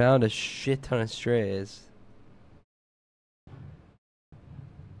just found a shit ton of strays.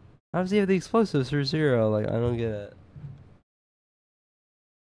 How does he have the explosives for 0? Like, I don't get it.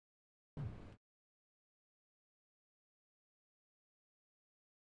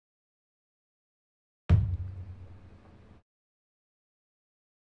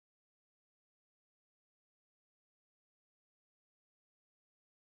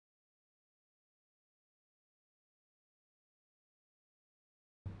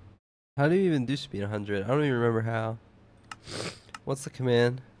 How do you even do speed 100? I don't even remember how. What's the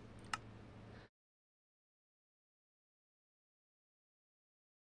command?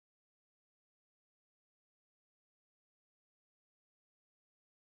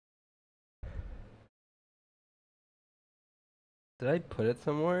 Did I put it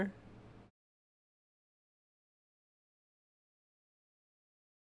somewhere?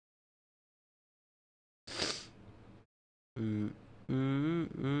 Mm, mm,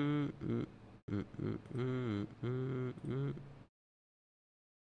 mm, mm, mm, mm, mm, mm, mm.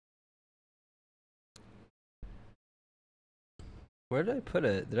 Where did I put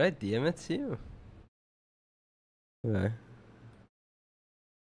it? Did I DM it to you? Okay.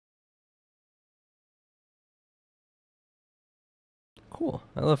 Cool.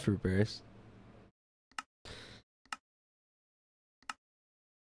 I love fruit berries.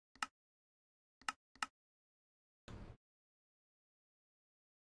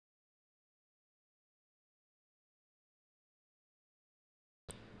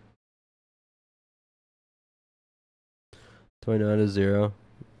 Do I know how to 0?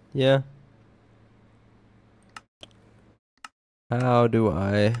 Yeah. How do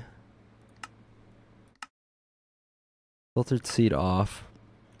I? Filtered seed off.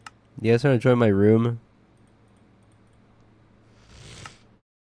 You guys want to join my room?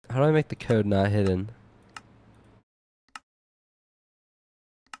 How do I make the code not hidden?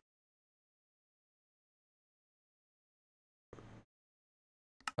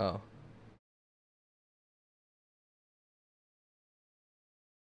 Oh.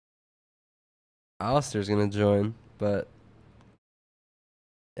 Alistair's gonna join, but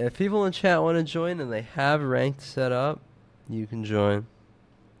if people in chat want to join and they have ranked set up, you can join.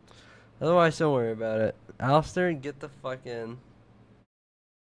 Otherwise, don't worry about it. Alistair, get the fuck in.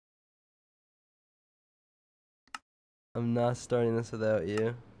 I'm not starting this without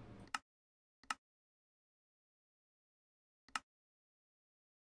you.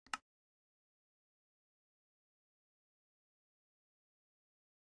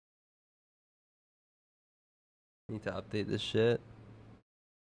 Need to update this shit.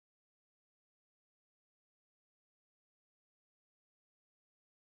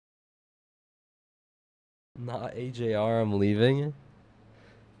 Not AJR, I'm leaving.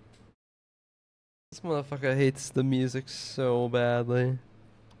 This motherfucker hates the music so badly.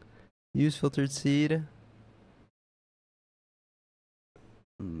 Use filtered seed?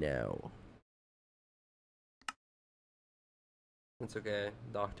 No. It's okay,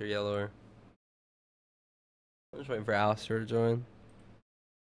 Dr. Yellower. I'm just waiting for Alistair to join.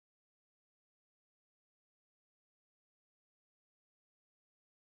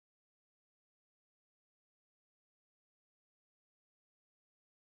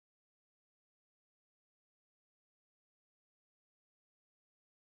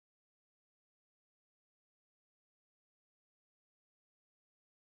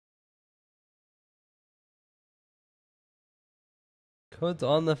 Code's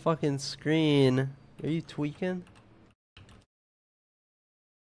on the fucking screen. Are you tweaking?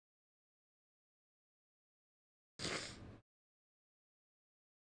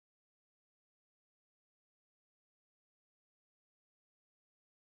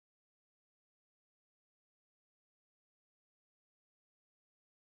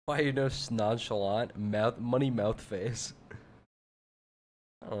 Why are you no nonchalant? Money mouth face.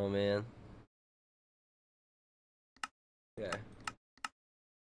 Oh man. Okay.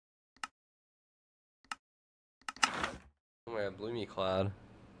 Oh my god, Bloomy Cloud.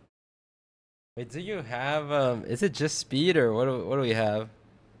 Wait, do you have is it just speed or what do we have?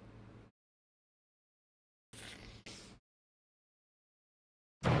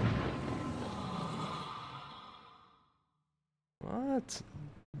 What?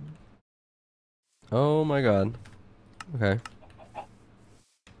 Oh my god. Okay.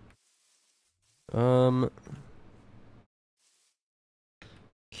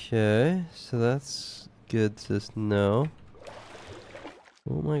 Okay, so that's good to know.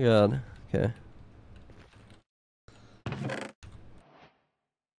 Oh my god. Okay.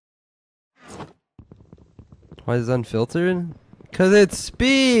 Why is it unfiltered? 'Cause it's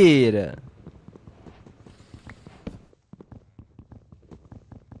speed!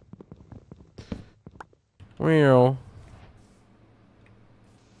 Meow.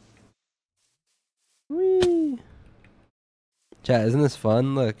 Whee! Chat, isn't this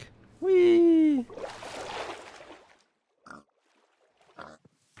fun? Look. Whee!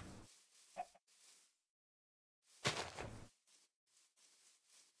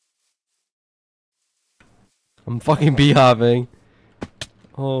 I'm fucking bee hopping.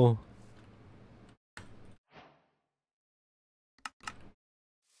 Oh.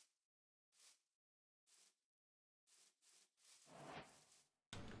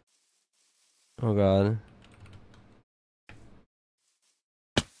 Oh god.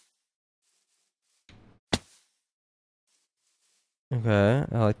 Okay,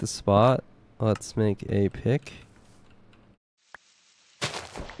 I like the spot. Let's make a pick.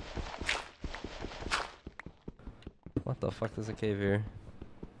 What the fuck is a cave here?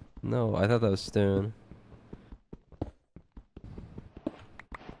 No, I thought that was stone.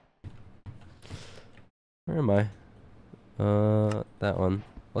 Where am I? That one.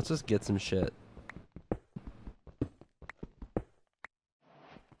 Let's just get some shit.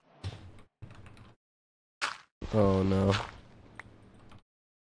 Oh no.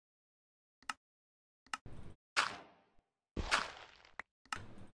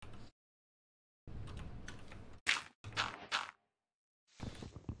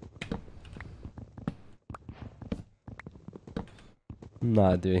 I'm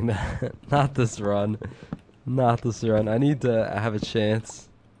not doing that. Not this run. Not this run. I need to have a chance.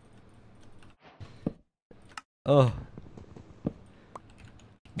 Oh.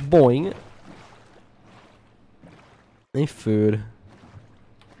 Boing. Any food.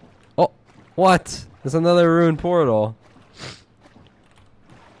 Oh, what? There's another ruined portal.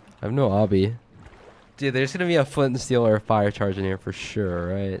 I have no obby. Dude, there's gonna be a flint and steel or a fire charge in here for sure,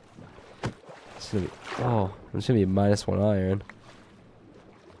 right? It's gonna be, oh, it's gonna be -1 iron.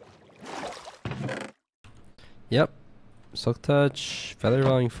 Yep. Silk touch, feather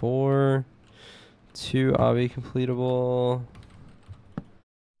volume 4, 2 obby completable.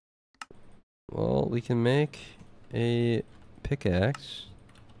 Well, we can make a pickaxe.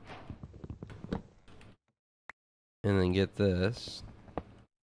 And then get this.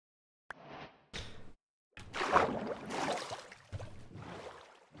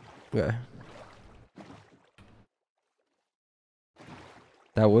 Okay.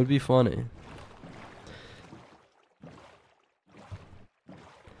 That would be funny.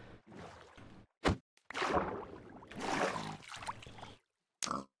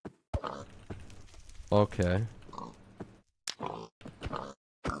 Okay.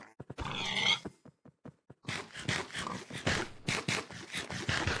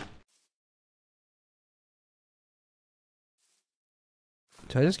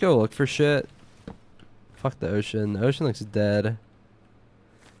 Do I just go look for shit? Fuck the ocean. The ocean looks dead.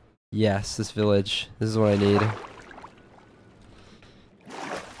 Yes, this village. This is what I need.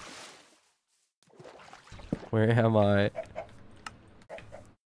 Where am I?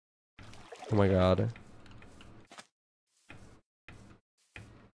 Oh my god.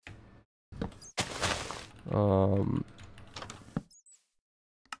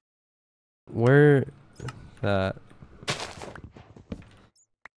 Where that?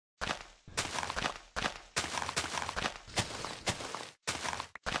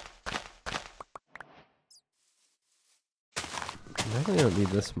 Definitely don't need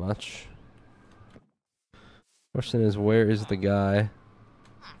this much. Question is, where is the guy?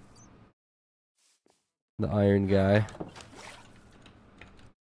 The iron guy.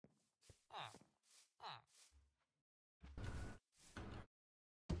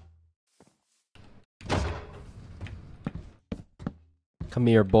 Come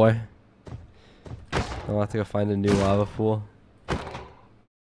here, boy. I'll have to go find a new lava pool.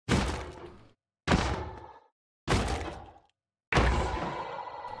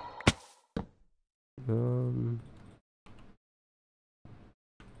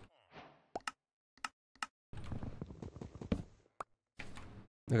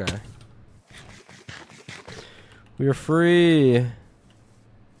 Okay. We are free.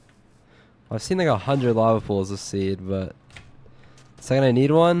 I've seen like 100 lava pools of seed, but the second I need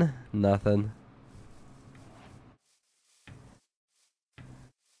one, nothing.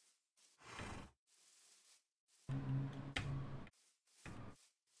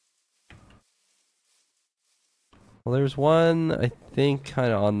 Well, there's one, I think,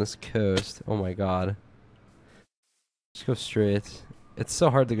 kind of on this coast. Oh my god. Just go straight. It's so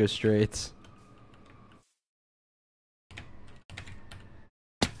hard to go straight.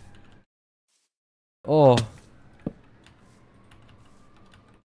 Oh.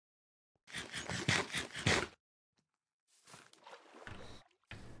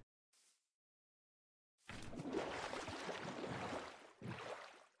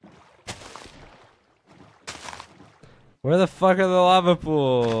 Where the fuck are the lava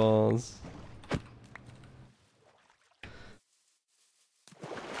pools?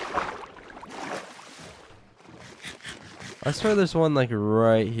 I swear there's one like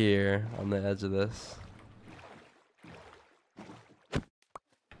right here on the edge of this.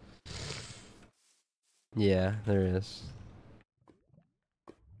 Yeah, there is.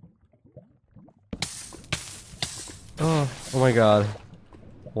 Oh my god.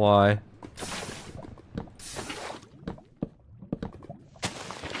 Why?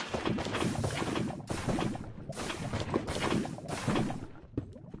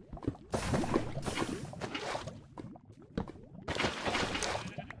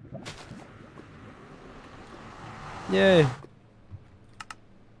 Yay.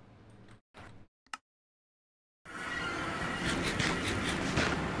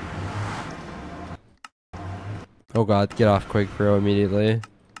 Oh god, get off Quake Pro immediately.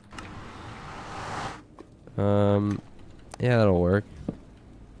 Yeah, that'll work.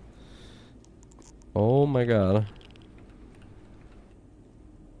 Oh my god.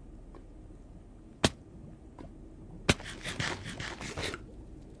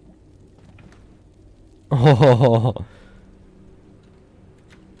 Oh.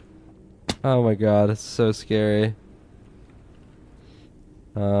 Oh my god, it's so scary.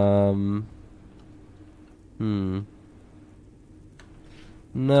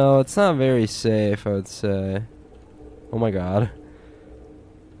 No, it's not very safe, I would say. Oh my god.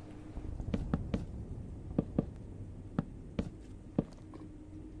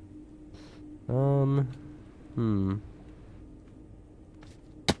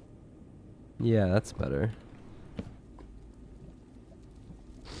 Yeah, that's better.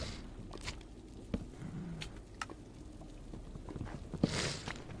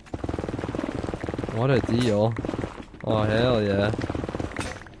 What a deal. Oh, hell yeah.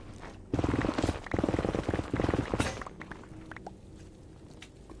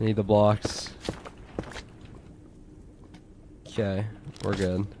 Need the blocks. Okay, we're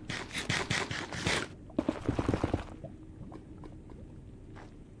good.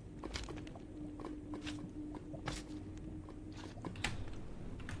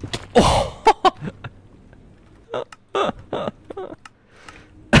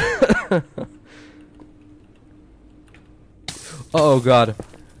 Oh god.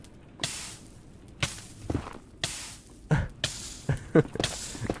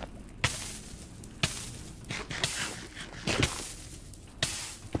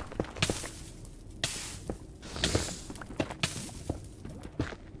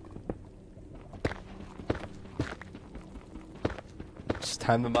 Just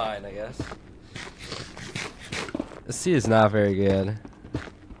time to mine, I guess. The seed is not very good.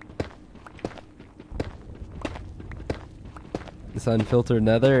 This unfiltered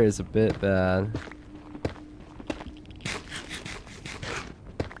nether is a bit bad.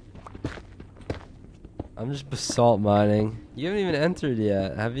 I'm just basalt mining. You haven't even entered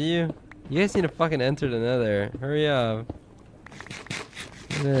yet, have you? You guys need to fucking enter the nether. Hurry up.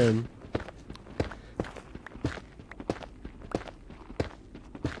 Get in.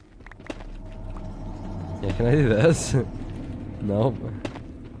 Yeah, can I do this? Nope.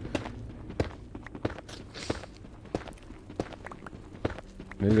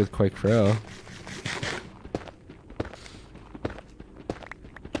 Maybe with Quake Pro.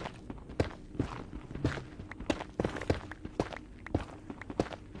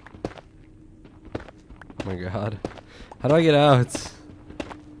 Oh my god. How do I get out?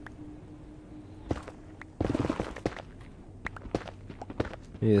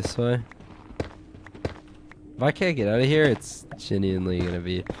 Maybe this way? If I can't get out of here, it's genuinely gonna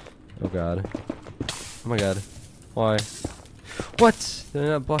be... Oh god. Oh my god. Why? What? Did I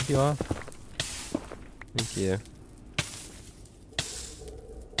not block you off? Thank you.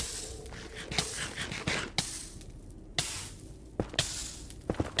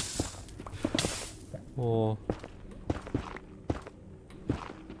 Oh.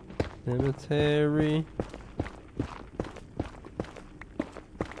 Cemetery.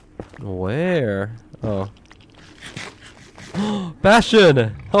 Where? Oh.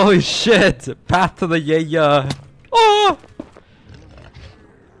 Bastion! Holy shit! Path to the yeah. Oh!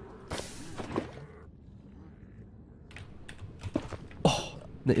 Oh!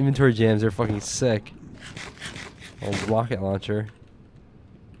 The inventory jams are fucking sick. Oh, rocket launcher.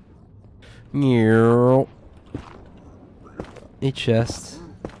 Meow. A chest.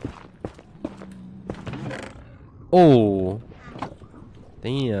 Oh.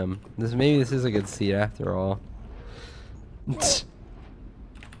 Damn. Maybe this is a good seed after all. If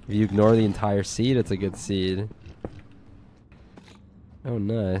you ignore the entire seed, it's a good seed. Oh,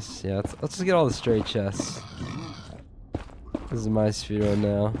 nice. Yeah, let's just get all the straight chests. This is my speedrun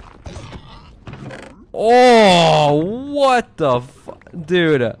now. Oh, what the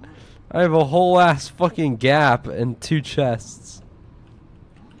dude? I have a whole ass fucking gap and 2 chests.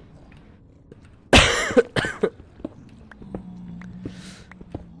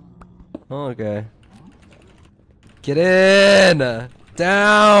 Okay. Get in!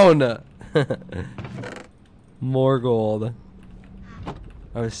 Down! More gold.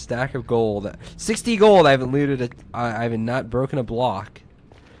 I have a stack of gold. 60 gold! I haven't looted it. I haven't not broken a block.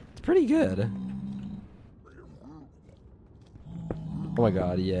 It's pretty good. Oh my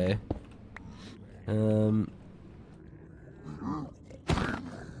god, yay.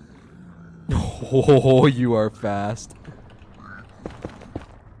 Oh, you are fast.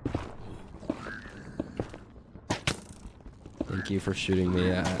 Thank you for shooting me,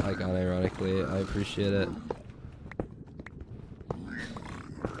 like unironically. I appreciate it.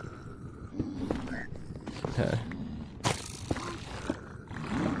 Okay.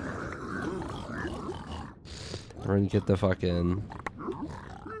 We're gonna get the fucking...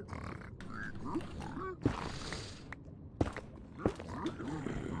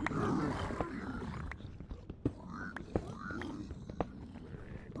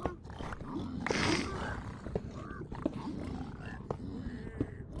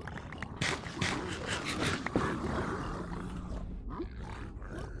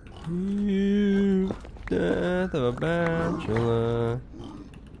 Death of a bachelor.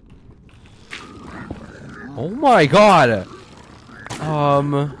 Oh my god!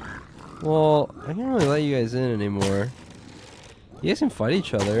 Well, I can't really let you guys in anymore. You guys can fight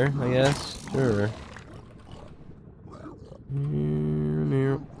each other, I guess. Sure.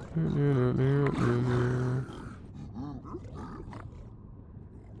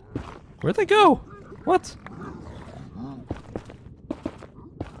 Where'd they go? What?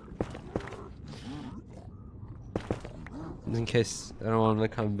 In case I don't want them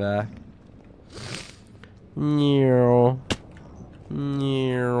to come back. Meow.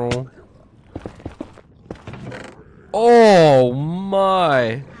 Meow. Oh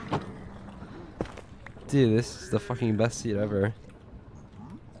my! Dude, this is the fucking best seed ever.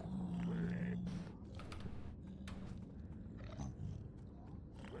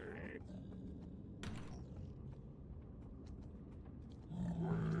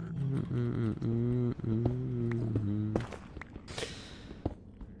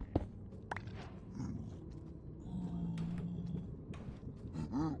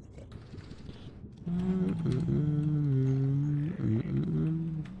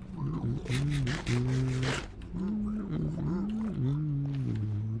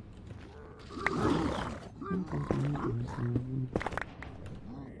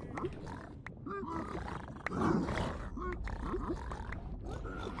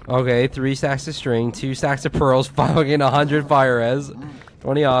 Okay, 3 stacks of string, 2 stacks of pearls, fucking 100 fire res,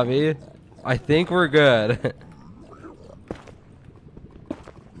 20 obby. I think we're good.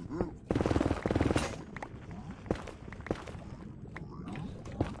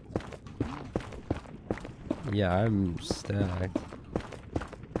 Yeah, I'm stacked.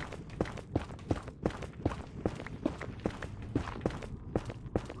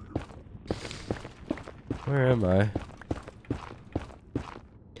 Where am I?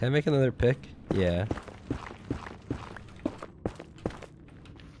 Can I make another pick? Yeah.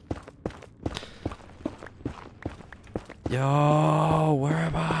 Yo, where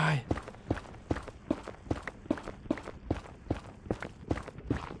am I?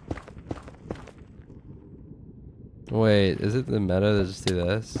 Wait, is it the meta to just do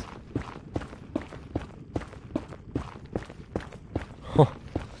this? Huh.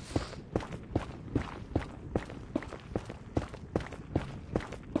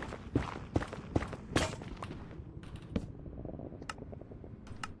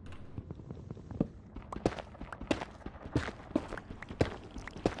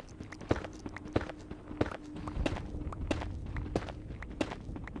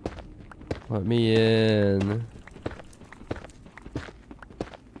 Let me in.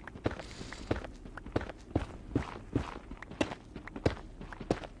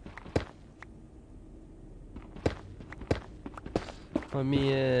 Let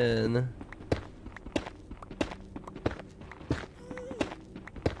me in.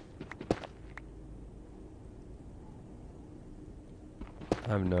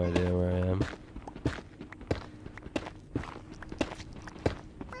 I have no idea where I am.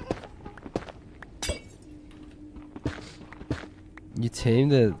 You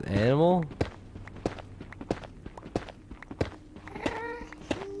tamed the animal?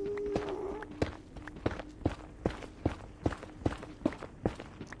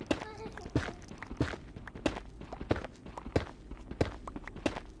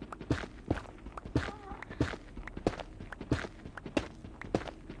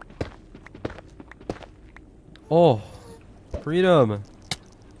 Oh, freedom.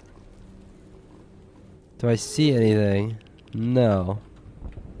 Do I see anything? No.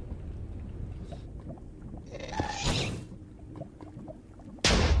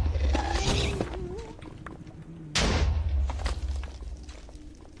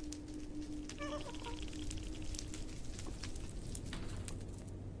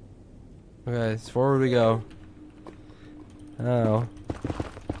 Okay, forward we go. Oh.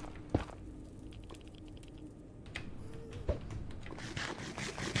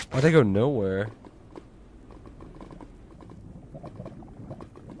 Why'd I go nowhere?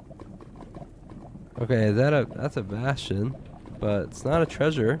 Okay, that's a bastion, but it's not a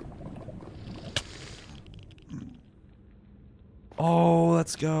treasure. Oh,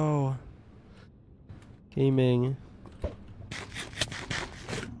 let's go. Gaming.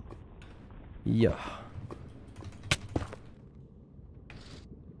 Yeah.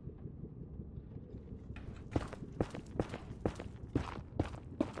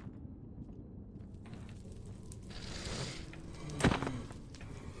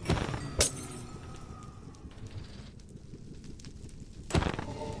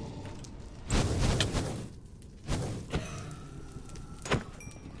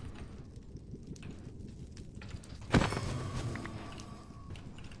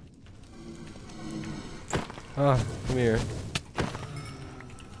 Ah, come here.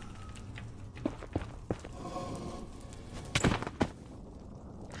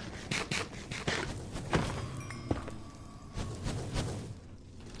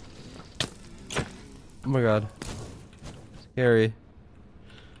 Oh my god. Scary.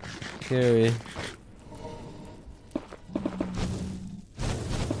 Scary.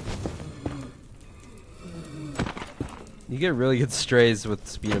 You get really good strays with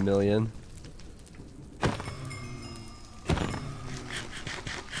speed 1,000,000.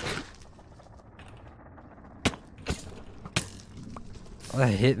 Oh, that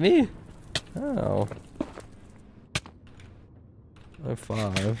hit me? Oh. Oh,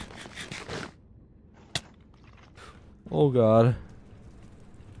 5. Oh god.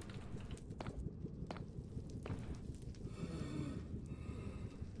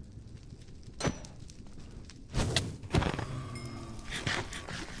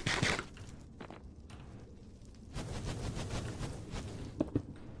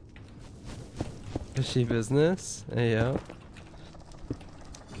 Fishy business? Hey, yeah.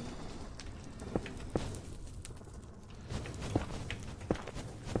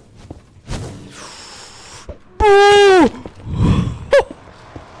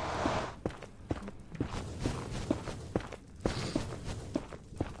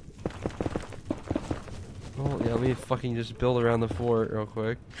 fucking just build around the fort real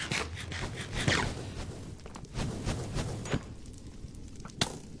quick.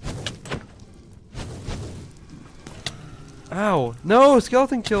 Ow! No!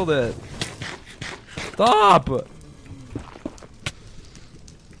 Skeleton killed it! Stop!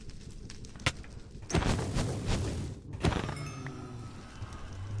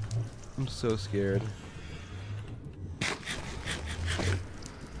 I'm so scared.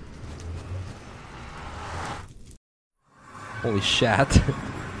 Holy shat.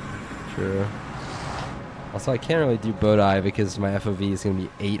 True. Also, I can't really do VOD because my FOV is going to be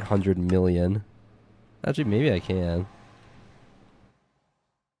 800 million. Actually, maybe I can.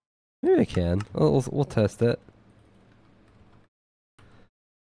 Maybe I can. We'll test it.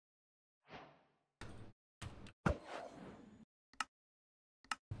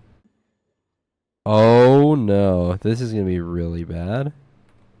 Oh no, this is gonna be really bad.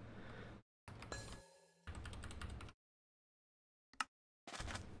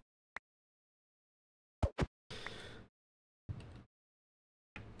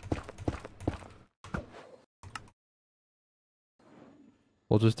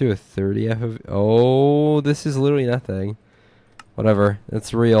 We'll just do a 30 FOV. Oh, this is literally nothing. Whatever,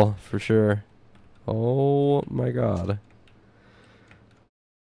 it's real for sure. Oh my god.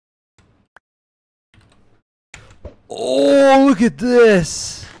 Oh, look at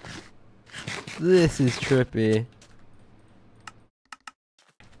this! This is trippy.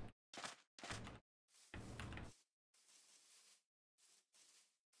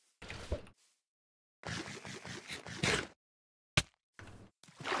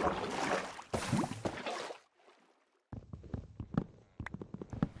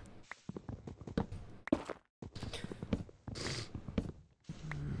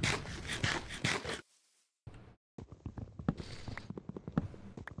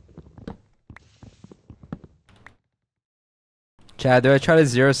 Chad, do I try to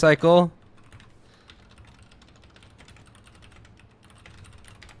zero cycle?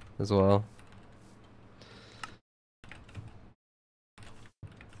 As well.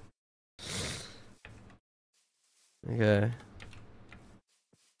 Okay.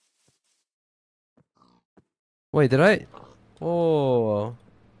 Wait, did I? Oh.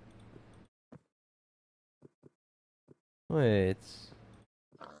 Wait.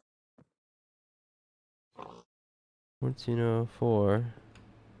 1404.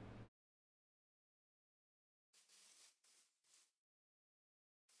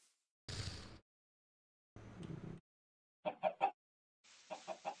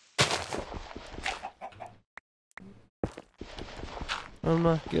 I'm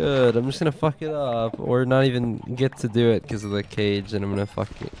not good. I'm just gonna fuck it up, or not even get to do it because of the cage, and I'm gonna fuck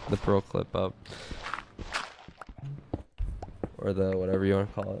the pro clip up, or the whatever you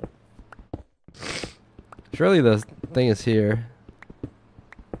want to call it. Surely the thing is here.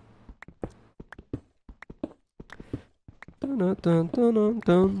 Oh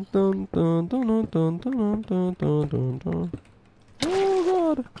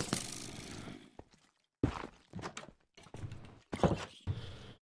god.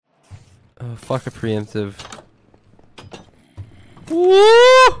 Oh, fuck a preemptive.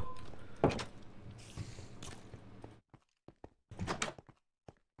 Woo!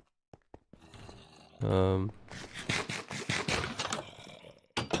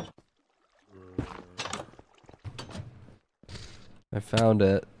 I found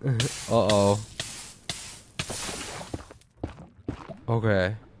it. Uh-oh.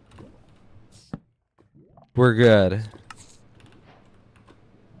 Okay. We're good.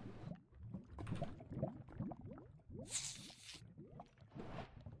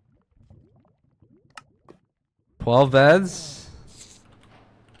 $12 beds.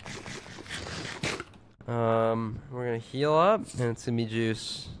 We're gonna heal up, and it's gonna be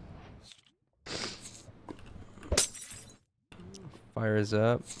juice. Fire is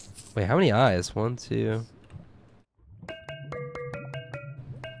up. Wait, how many eyes? 1, 2.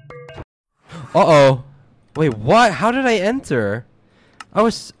 Uh-oh. Wait, what? How did I enter? I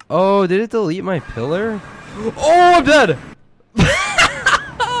was... Oh, did it delete my pillar? Oh, I'm dead!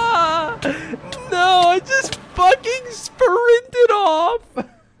 No, I just fucking sprinted off!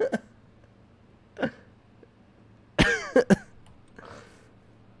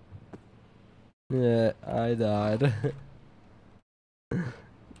 Yeah, I died.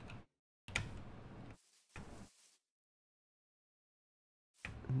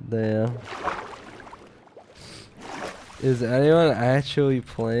 Damn. Is anyone actually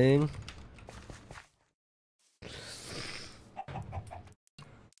playing?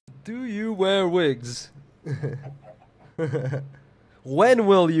 Do you wear wigs? When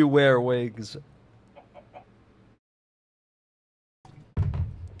will you wear wigs?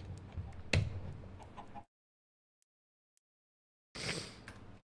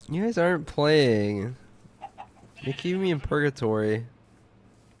 You guys aren't playing. You're keeping me in purgatory.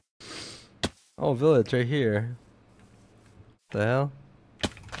 Oh, village right here. The hell?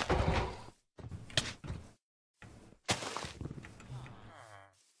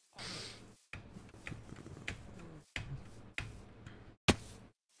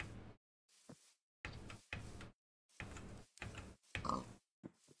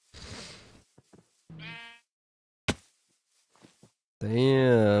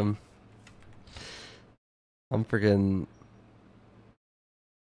 Damn. I'm freaking...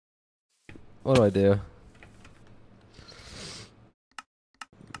 What do I do?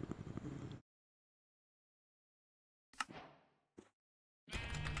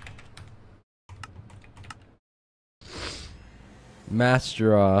 Match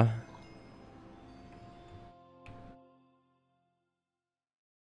draw.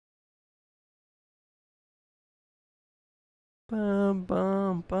 Bum,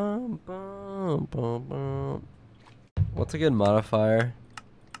 bum, bum, bum, bum, bum. What's a good modifier?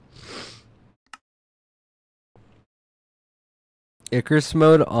 Icarus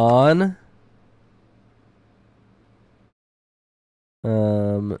mode on.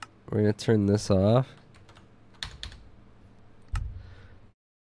 We're gonna turn this off.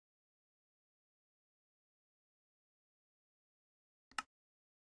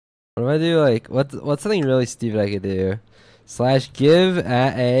 What do I do? Like, what's something really stupid I could do? Slash give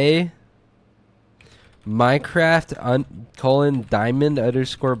at a Minecraft colon diamond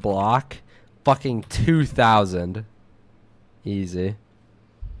underscore block fucking 2000. Easy.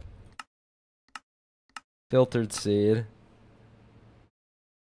 Filtered seed.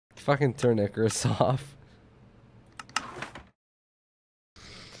 Fucking turn Icarus off.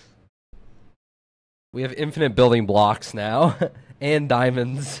 We have infinite building blocks now. And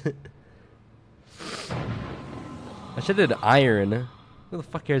diamonds. I should have did iron. Who the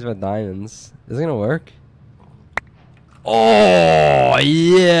fuck cares about diamonds? Is it gonna work? Oh,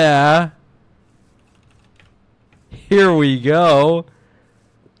 yeah. Here we go.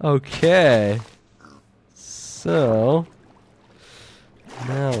 Okay. So.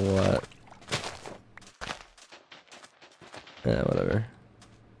 Now what? Whatever.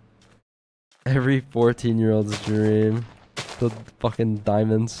 Every 14-year-old's dream. The fucking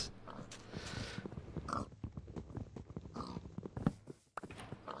diamonds.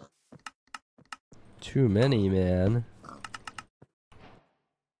 Too many, man.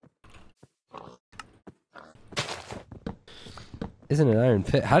 Isn't an iron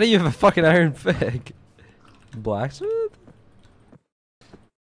pick? How do you have a fucking iron pick? Blacksmith?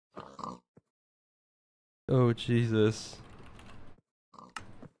 Oh, Jesus.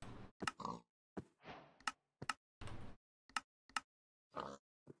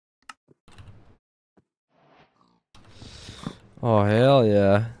 Oh, hell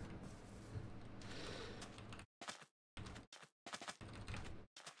yeah.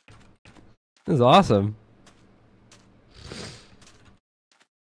 This is awesome.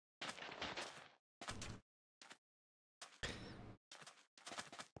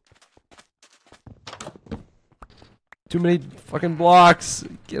 Too many fucking blocks.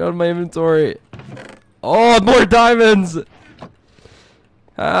 Get out of my inventory. Oh, more diamonds.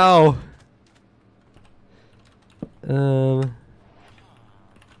 How?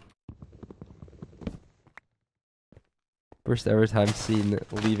 First ever time seen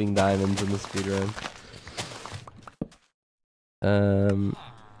leaving diamonds in the speedrun.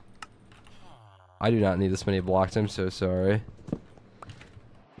 I do not need this many blocks. I'm so sorry.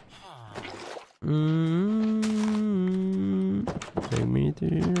 Take me to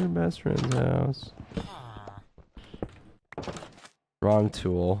your best friend's house. Wrong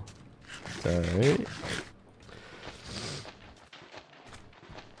tool. Alright.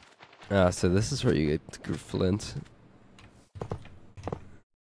 So this is where you get flint.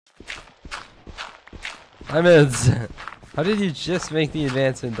 Diamonds! How did you just make the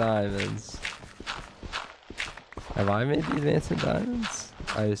advance in diamonds? Have I made the advance in diamonds?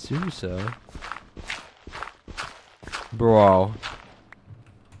 I assume so. Bro.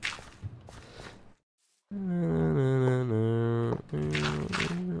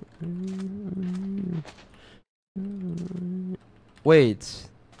 Wait.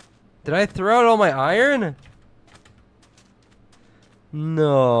 Did I throw out all my iron?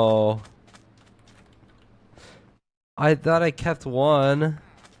 No. I thought I kept one.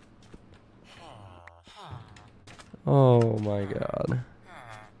 Oh my god.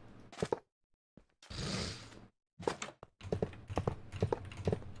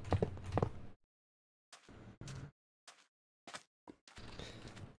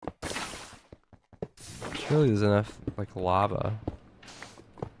 Surely there's enough, like, lava.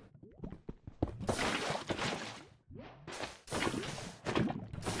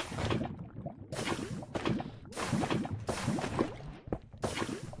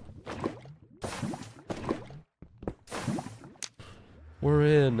 We're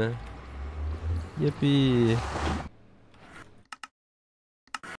in. Yippee.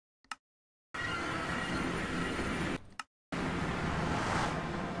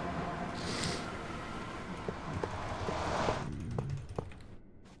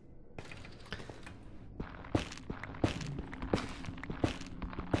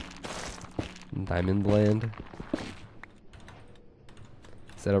 Diamond Land.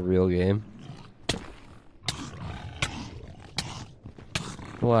 Is that a real game?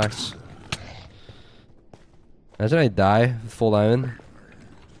 Relax. Imagine I die with full diamond.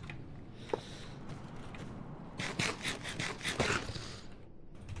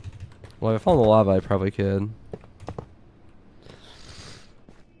 Well, if I fall in the lava, I probably could.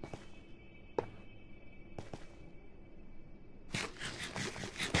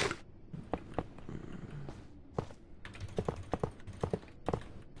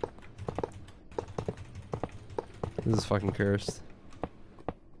 This is fucking cursed.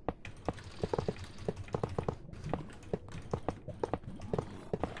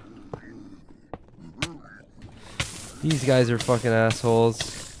 These guys are fucking assholes.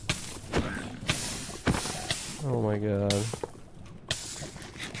 Oh my god.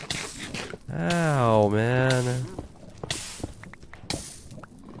 Ow, man.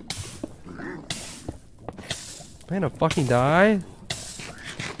 Am I gonna fucking die?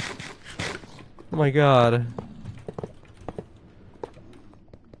 Oh my god.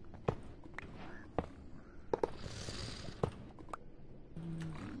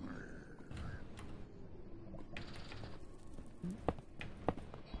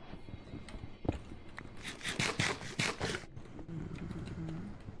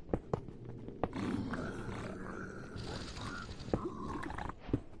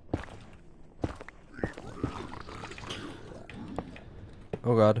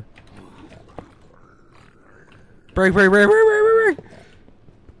 Oh god. Break, break, break, break, break, break,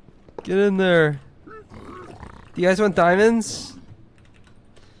 break! Get in there. Do you guys want diamonds?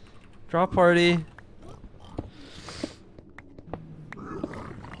 Drop party.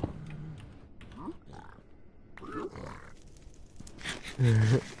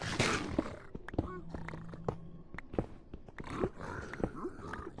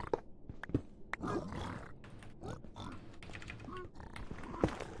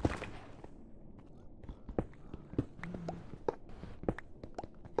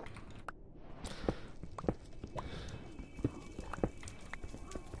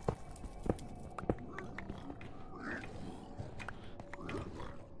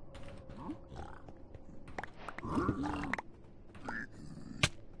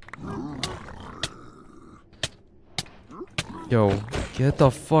 Yo, get the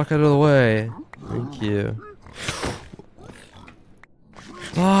fuck out of the way. Thank you.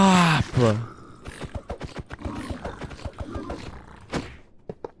 Stop!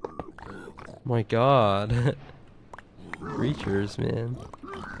 My god. Creatures, man.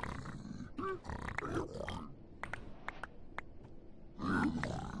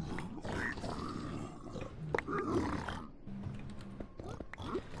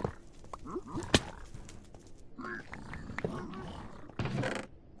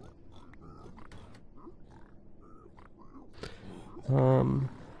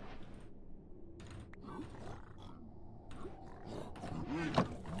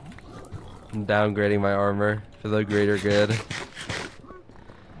 I'm downgrading my armor for the greater good.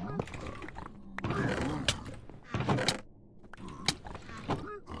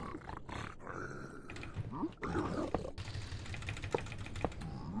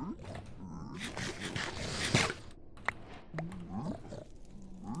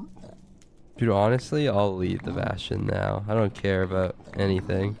 Dude, honestly, I'll leave the Bastion now. I don't care about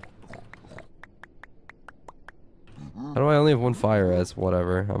anything. How do I only have one fire res?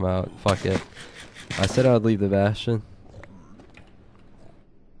 Whatever, I'm out. Fuck it. I said I would leave the Bastion.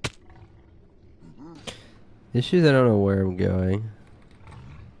 Issues, I don't know where I'm going.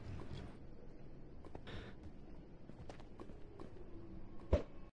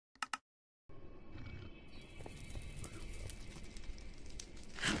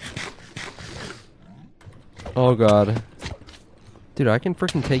 Oh god. Dude, I can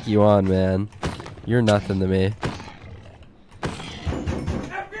freaking take you on, man. You're nothing to me.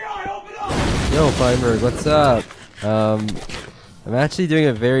 FBI, open up! Yo, Feinberg, what's up? I'm actually doing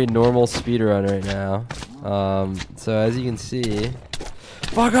a very normal speedrun right now. So as you can see...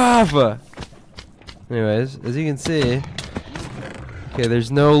 Fuck off! Anyways, as you can see... Okay,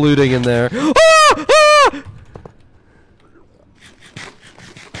 there's no looting in there. Ah! Ah!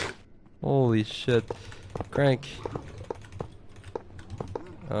 Holy shit. Crank.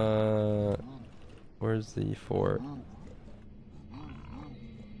 Where's the fort?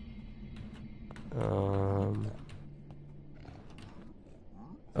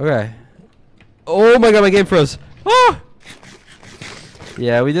 my god, my game froze. Ah!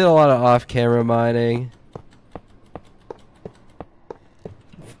 Yeah, we did a lot of off-camera mining.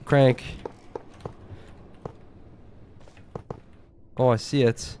 Crank. Oh, I see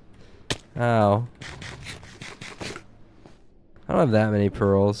it. Ow. I don't have that many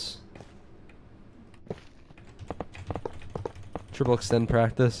pearls. Triple extend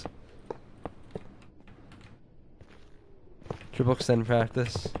practice. Triple extend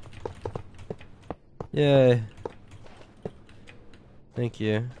practice. Yay. Thank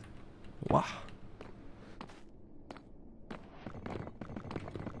you. Wow.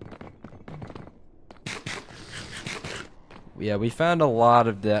 Yeah, we found a lot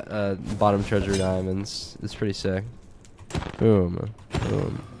of bottom treasure diamonds. It's pretty sick. Boom.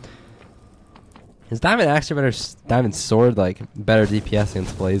 Boom. His diamond axe or better diamond sword, like, better DPS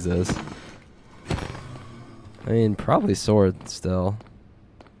against blazes. I mean, probably sword still.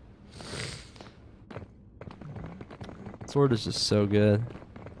 Sword is just so good.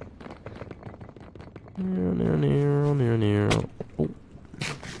 Oh.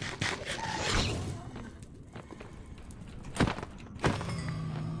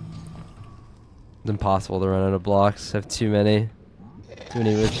 It's impossible to run out of blocks. I have too many. Too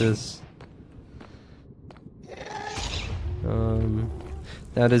many witches.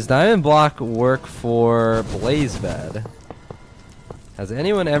 Now does diamond block work for blaze bed? Has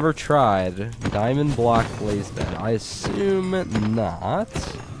anyone ever tried diamond block blaze bed? I assume not,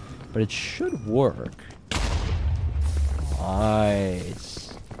 but it should work.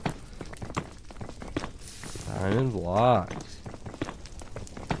 Nice. Diamond blocked.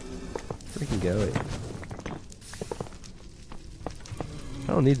 Freaking go.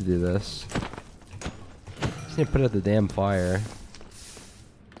 I don't need to do this. Just need to put out the damn fire.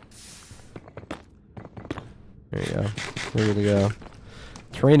 There you go. We're good to go.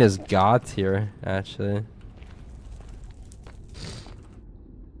 Terrain is god tier, actually.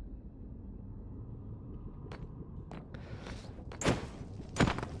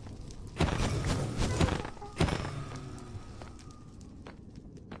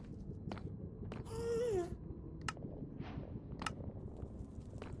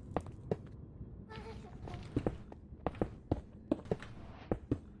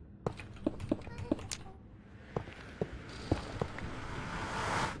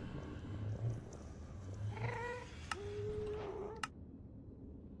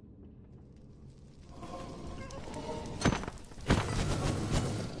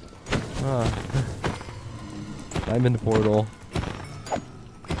 Diamond portal.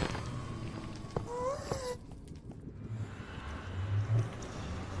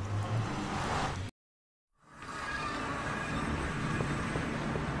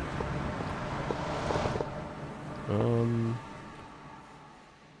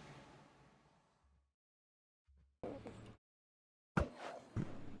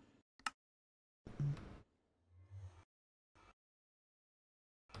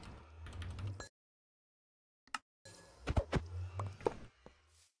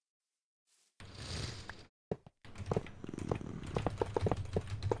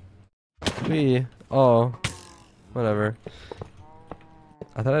 Oh, whatever.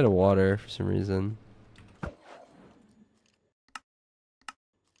 I thought I had water for some reason.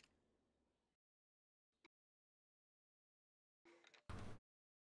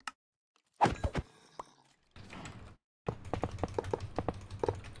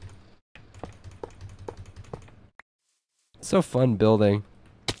 It's so fun building.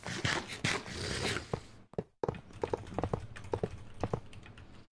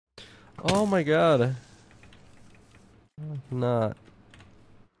 Oh my god. Not.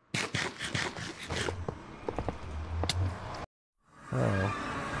 Oh.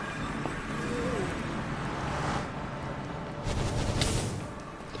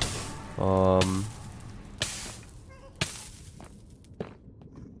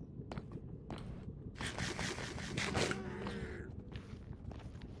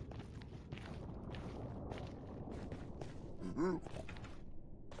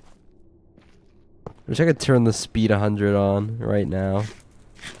 Wish I could turn the speed 100 on right now.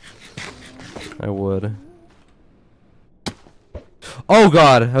 I would. Oh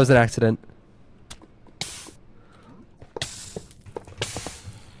god, that was an accident.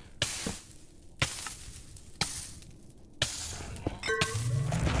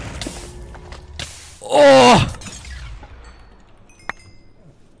 Oh!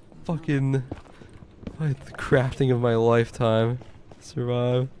 Fucking the crafting of my lifetime.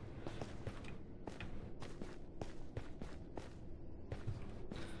 Survive.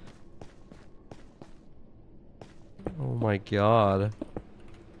 Oh my god.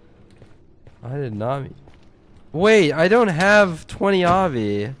 I did not. Wait, I don't have 20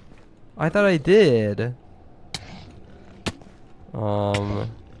 Avi. I thought I did.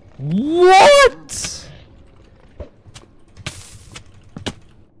 What?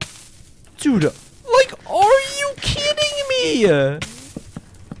 Dude, like, are you kidding me?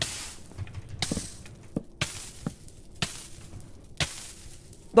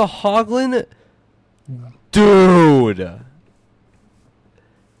 The Hoglin, dude.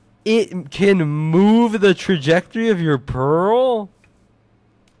 It can move the trajectory of your pearl?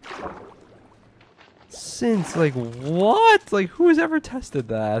 Since, like, what? Like, who's ever tested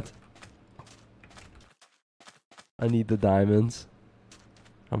that? I need the diamonds.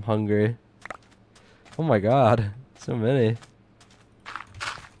 I'm hungry. Oh my god. So many.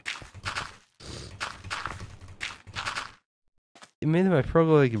 It made my pearl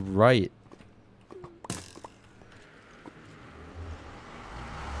go, like, right.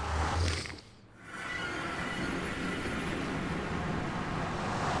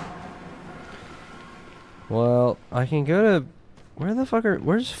 Well, I can go to... Where the fuck are...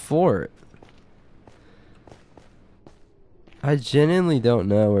 Where's Fort? I genuinely don't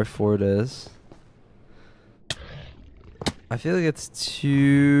know where Fort is. I feel like it's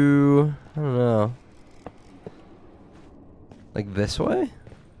too... I don't know. Like this way?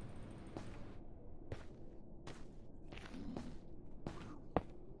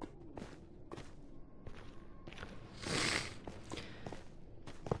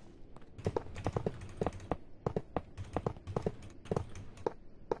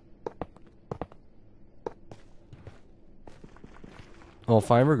 Oh,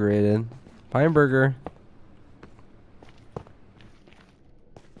 Feinberg rated. Feinberger.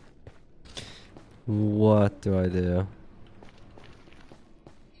 What do I do?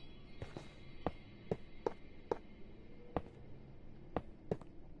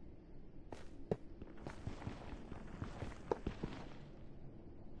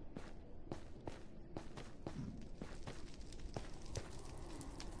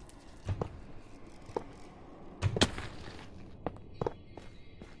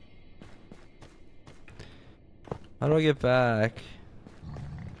 How do I get back?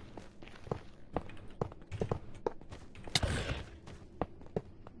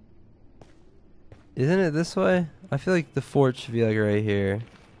 Isn't it this way? I feel like the fort should be like right here.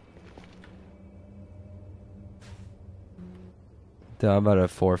 Dude, I'm about to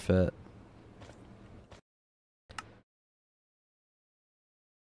forfeit.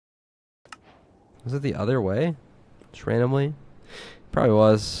 Was it the other way? Just randomly? Probably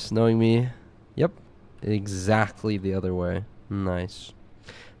was, knowing me. Yep. Exactly the other way. Nice.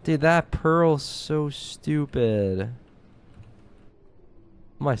 Dude, that pearl's so stupid.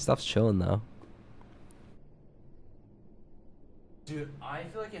 My stuff's chilling though. Dude, I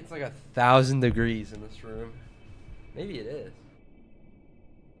feel like it's like 1,000 degrees in this room. Maybe it is.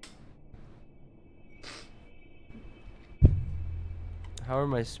 How are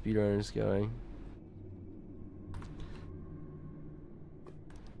my speedrunners going?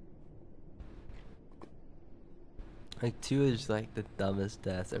 Like 2 is like the dumbest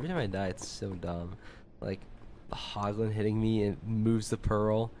deaths. Every time I die, it's so dumb. Like the Hoglin hitting me and moves the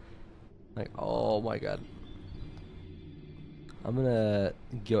pearl. Like, oh my god. I'm gonna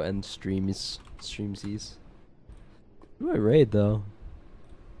go end streamsies. Who do I raid though?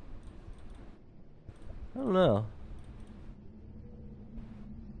 I don't know.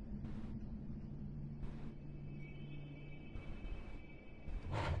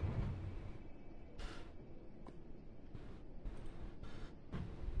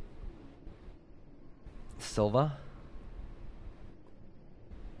 Silva?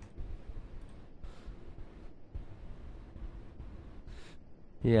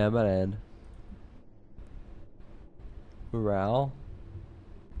 Yeah, I'm about to end. Ral?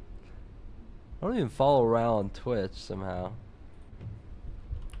 I don't even follow Ral on Twitch somehow.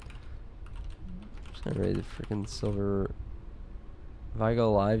 Just gonna raid the freaking silver. If I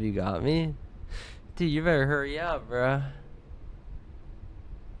go live, you got me? Dude, you better hurry up, bruh.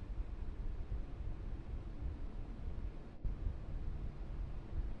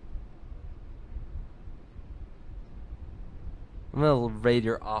 I'm gonna raid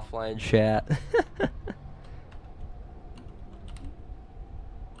your offline chat.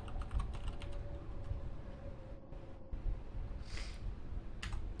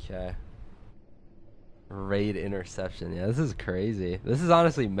 Okay. Raid interception. Yeah, this is crazy. This is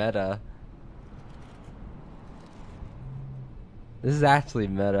honestly meta. This is actually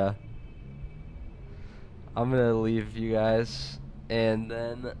meta. I'm gonna leave you guys, and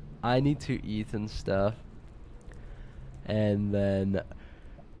then I need to eat and stuff. And then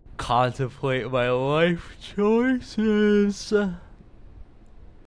contemplate my life choices.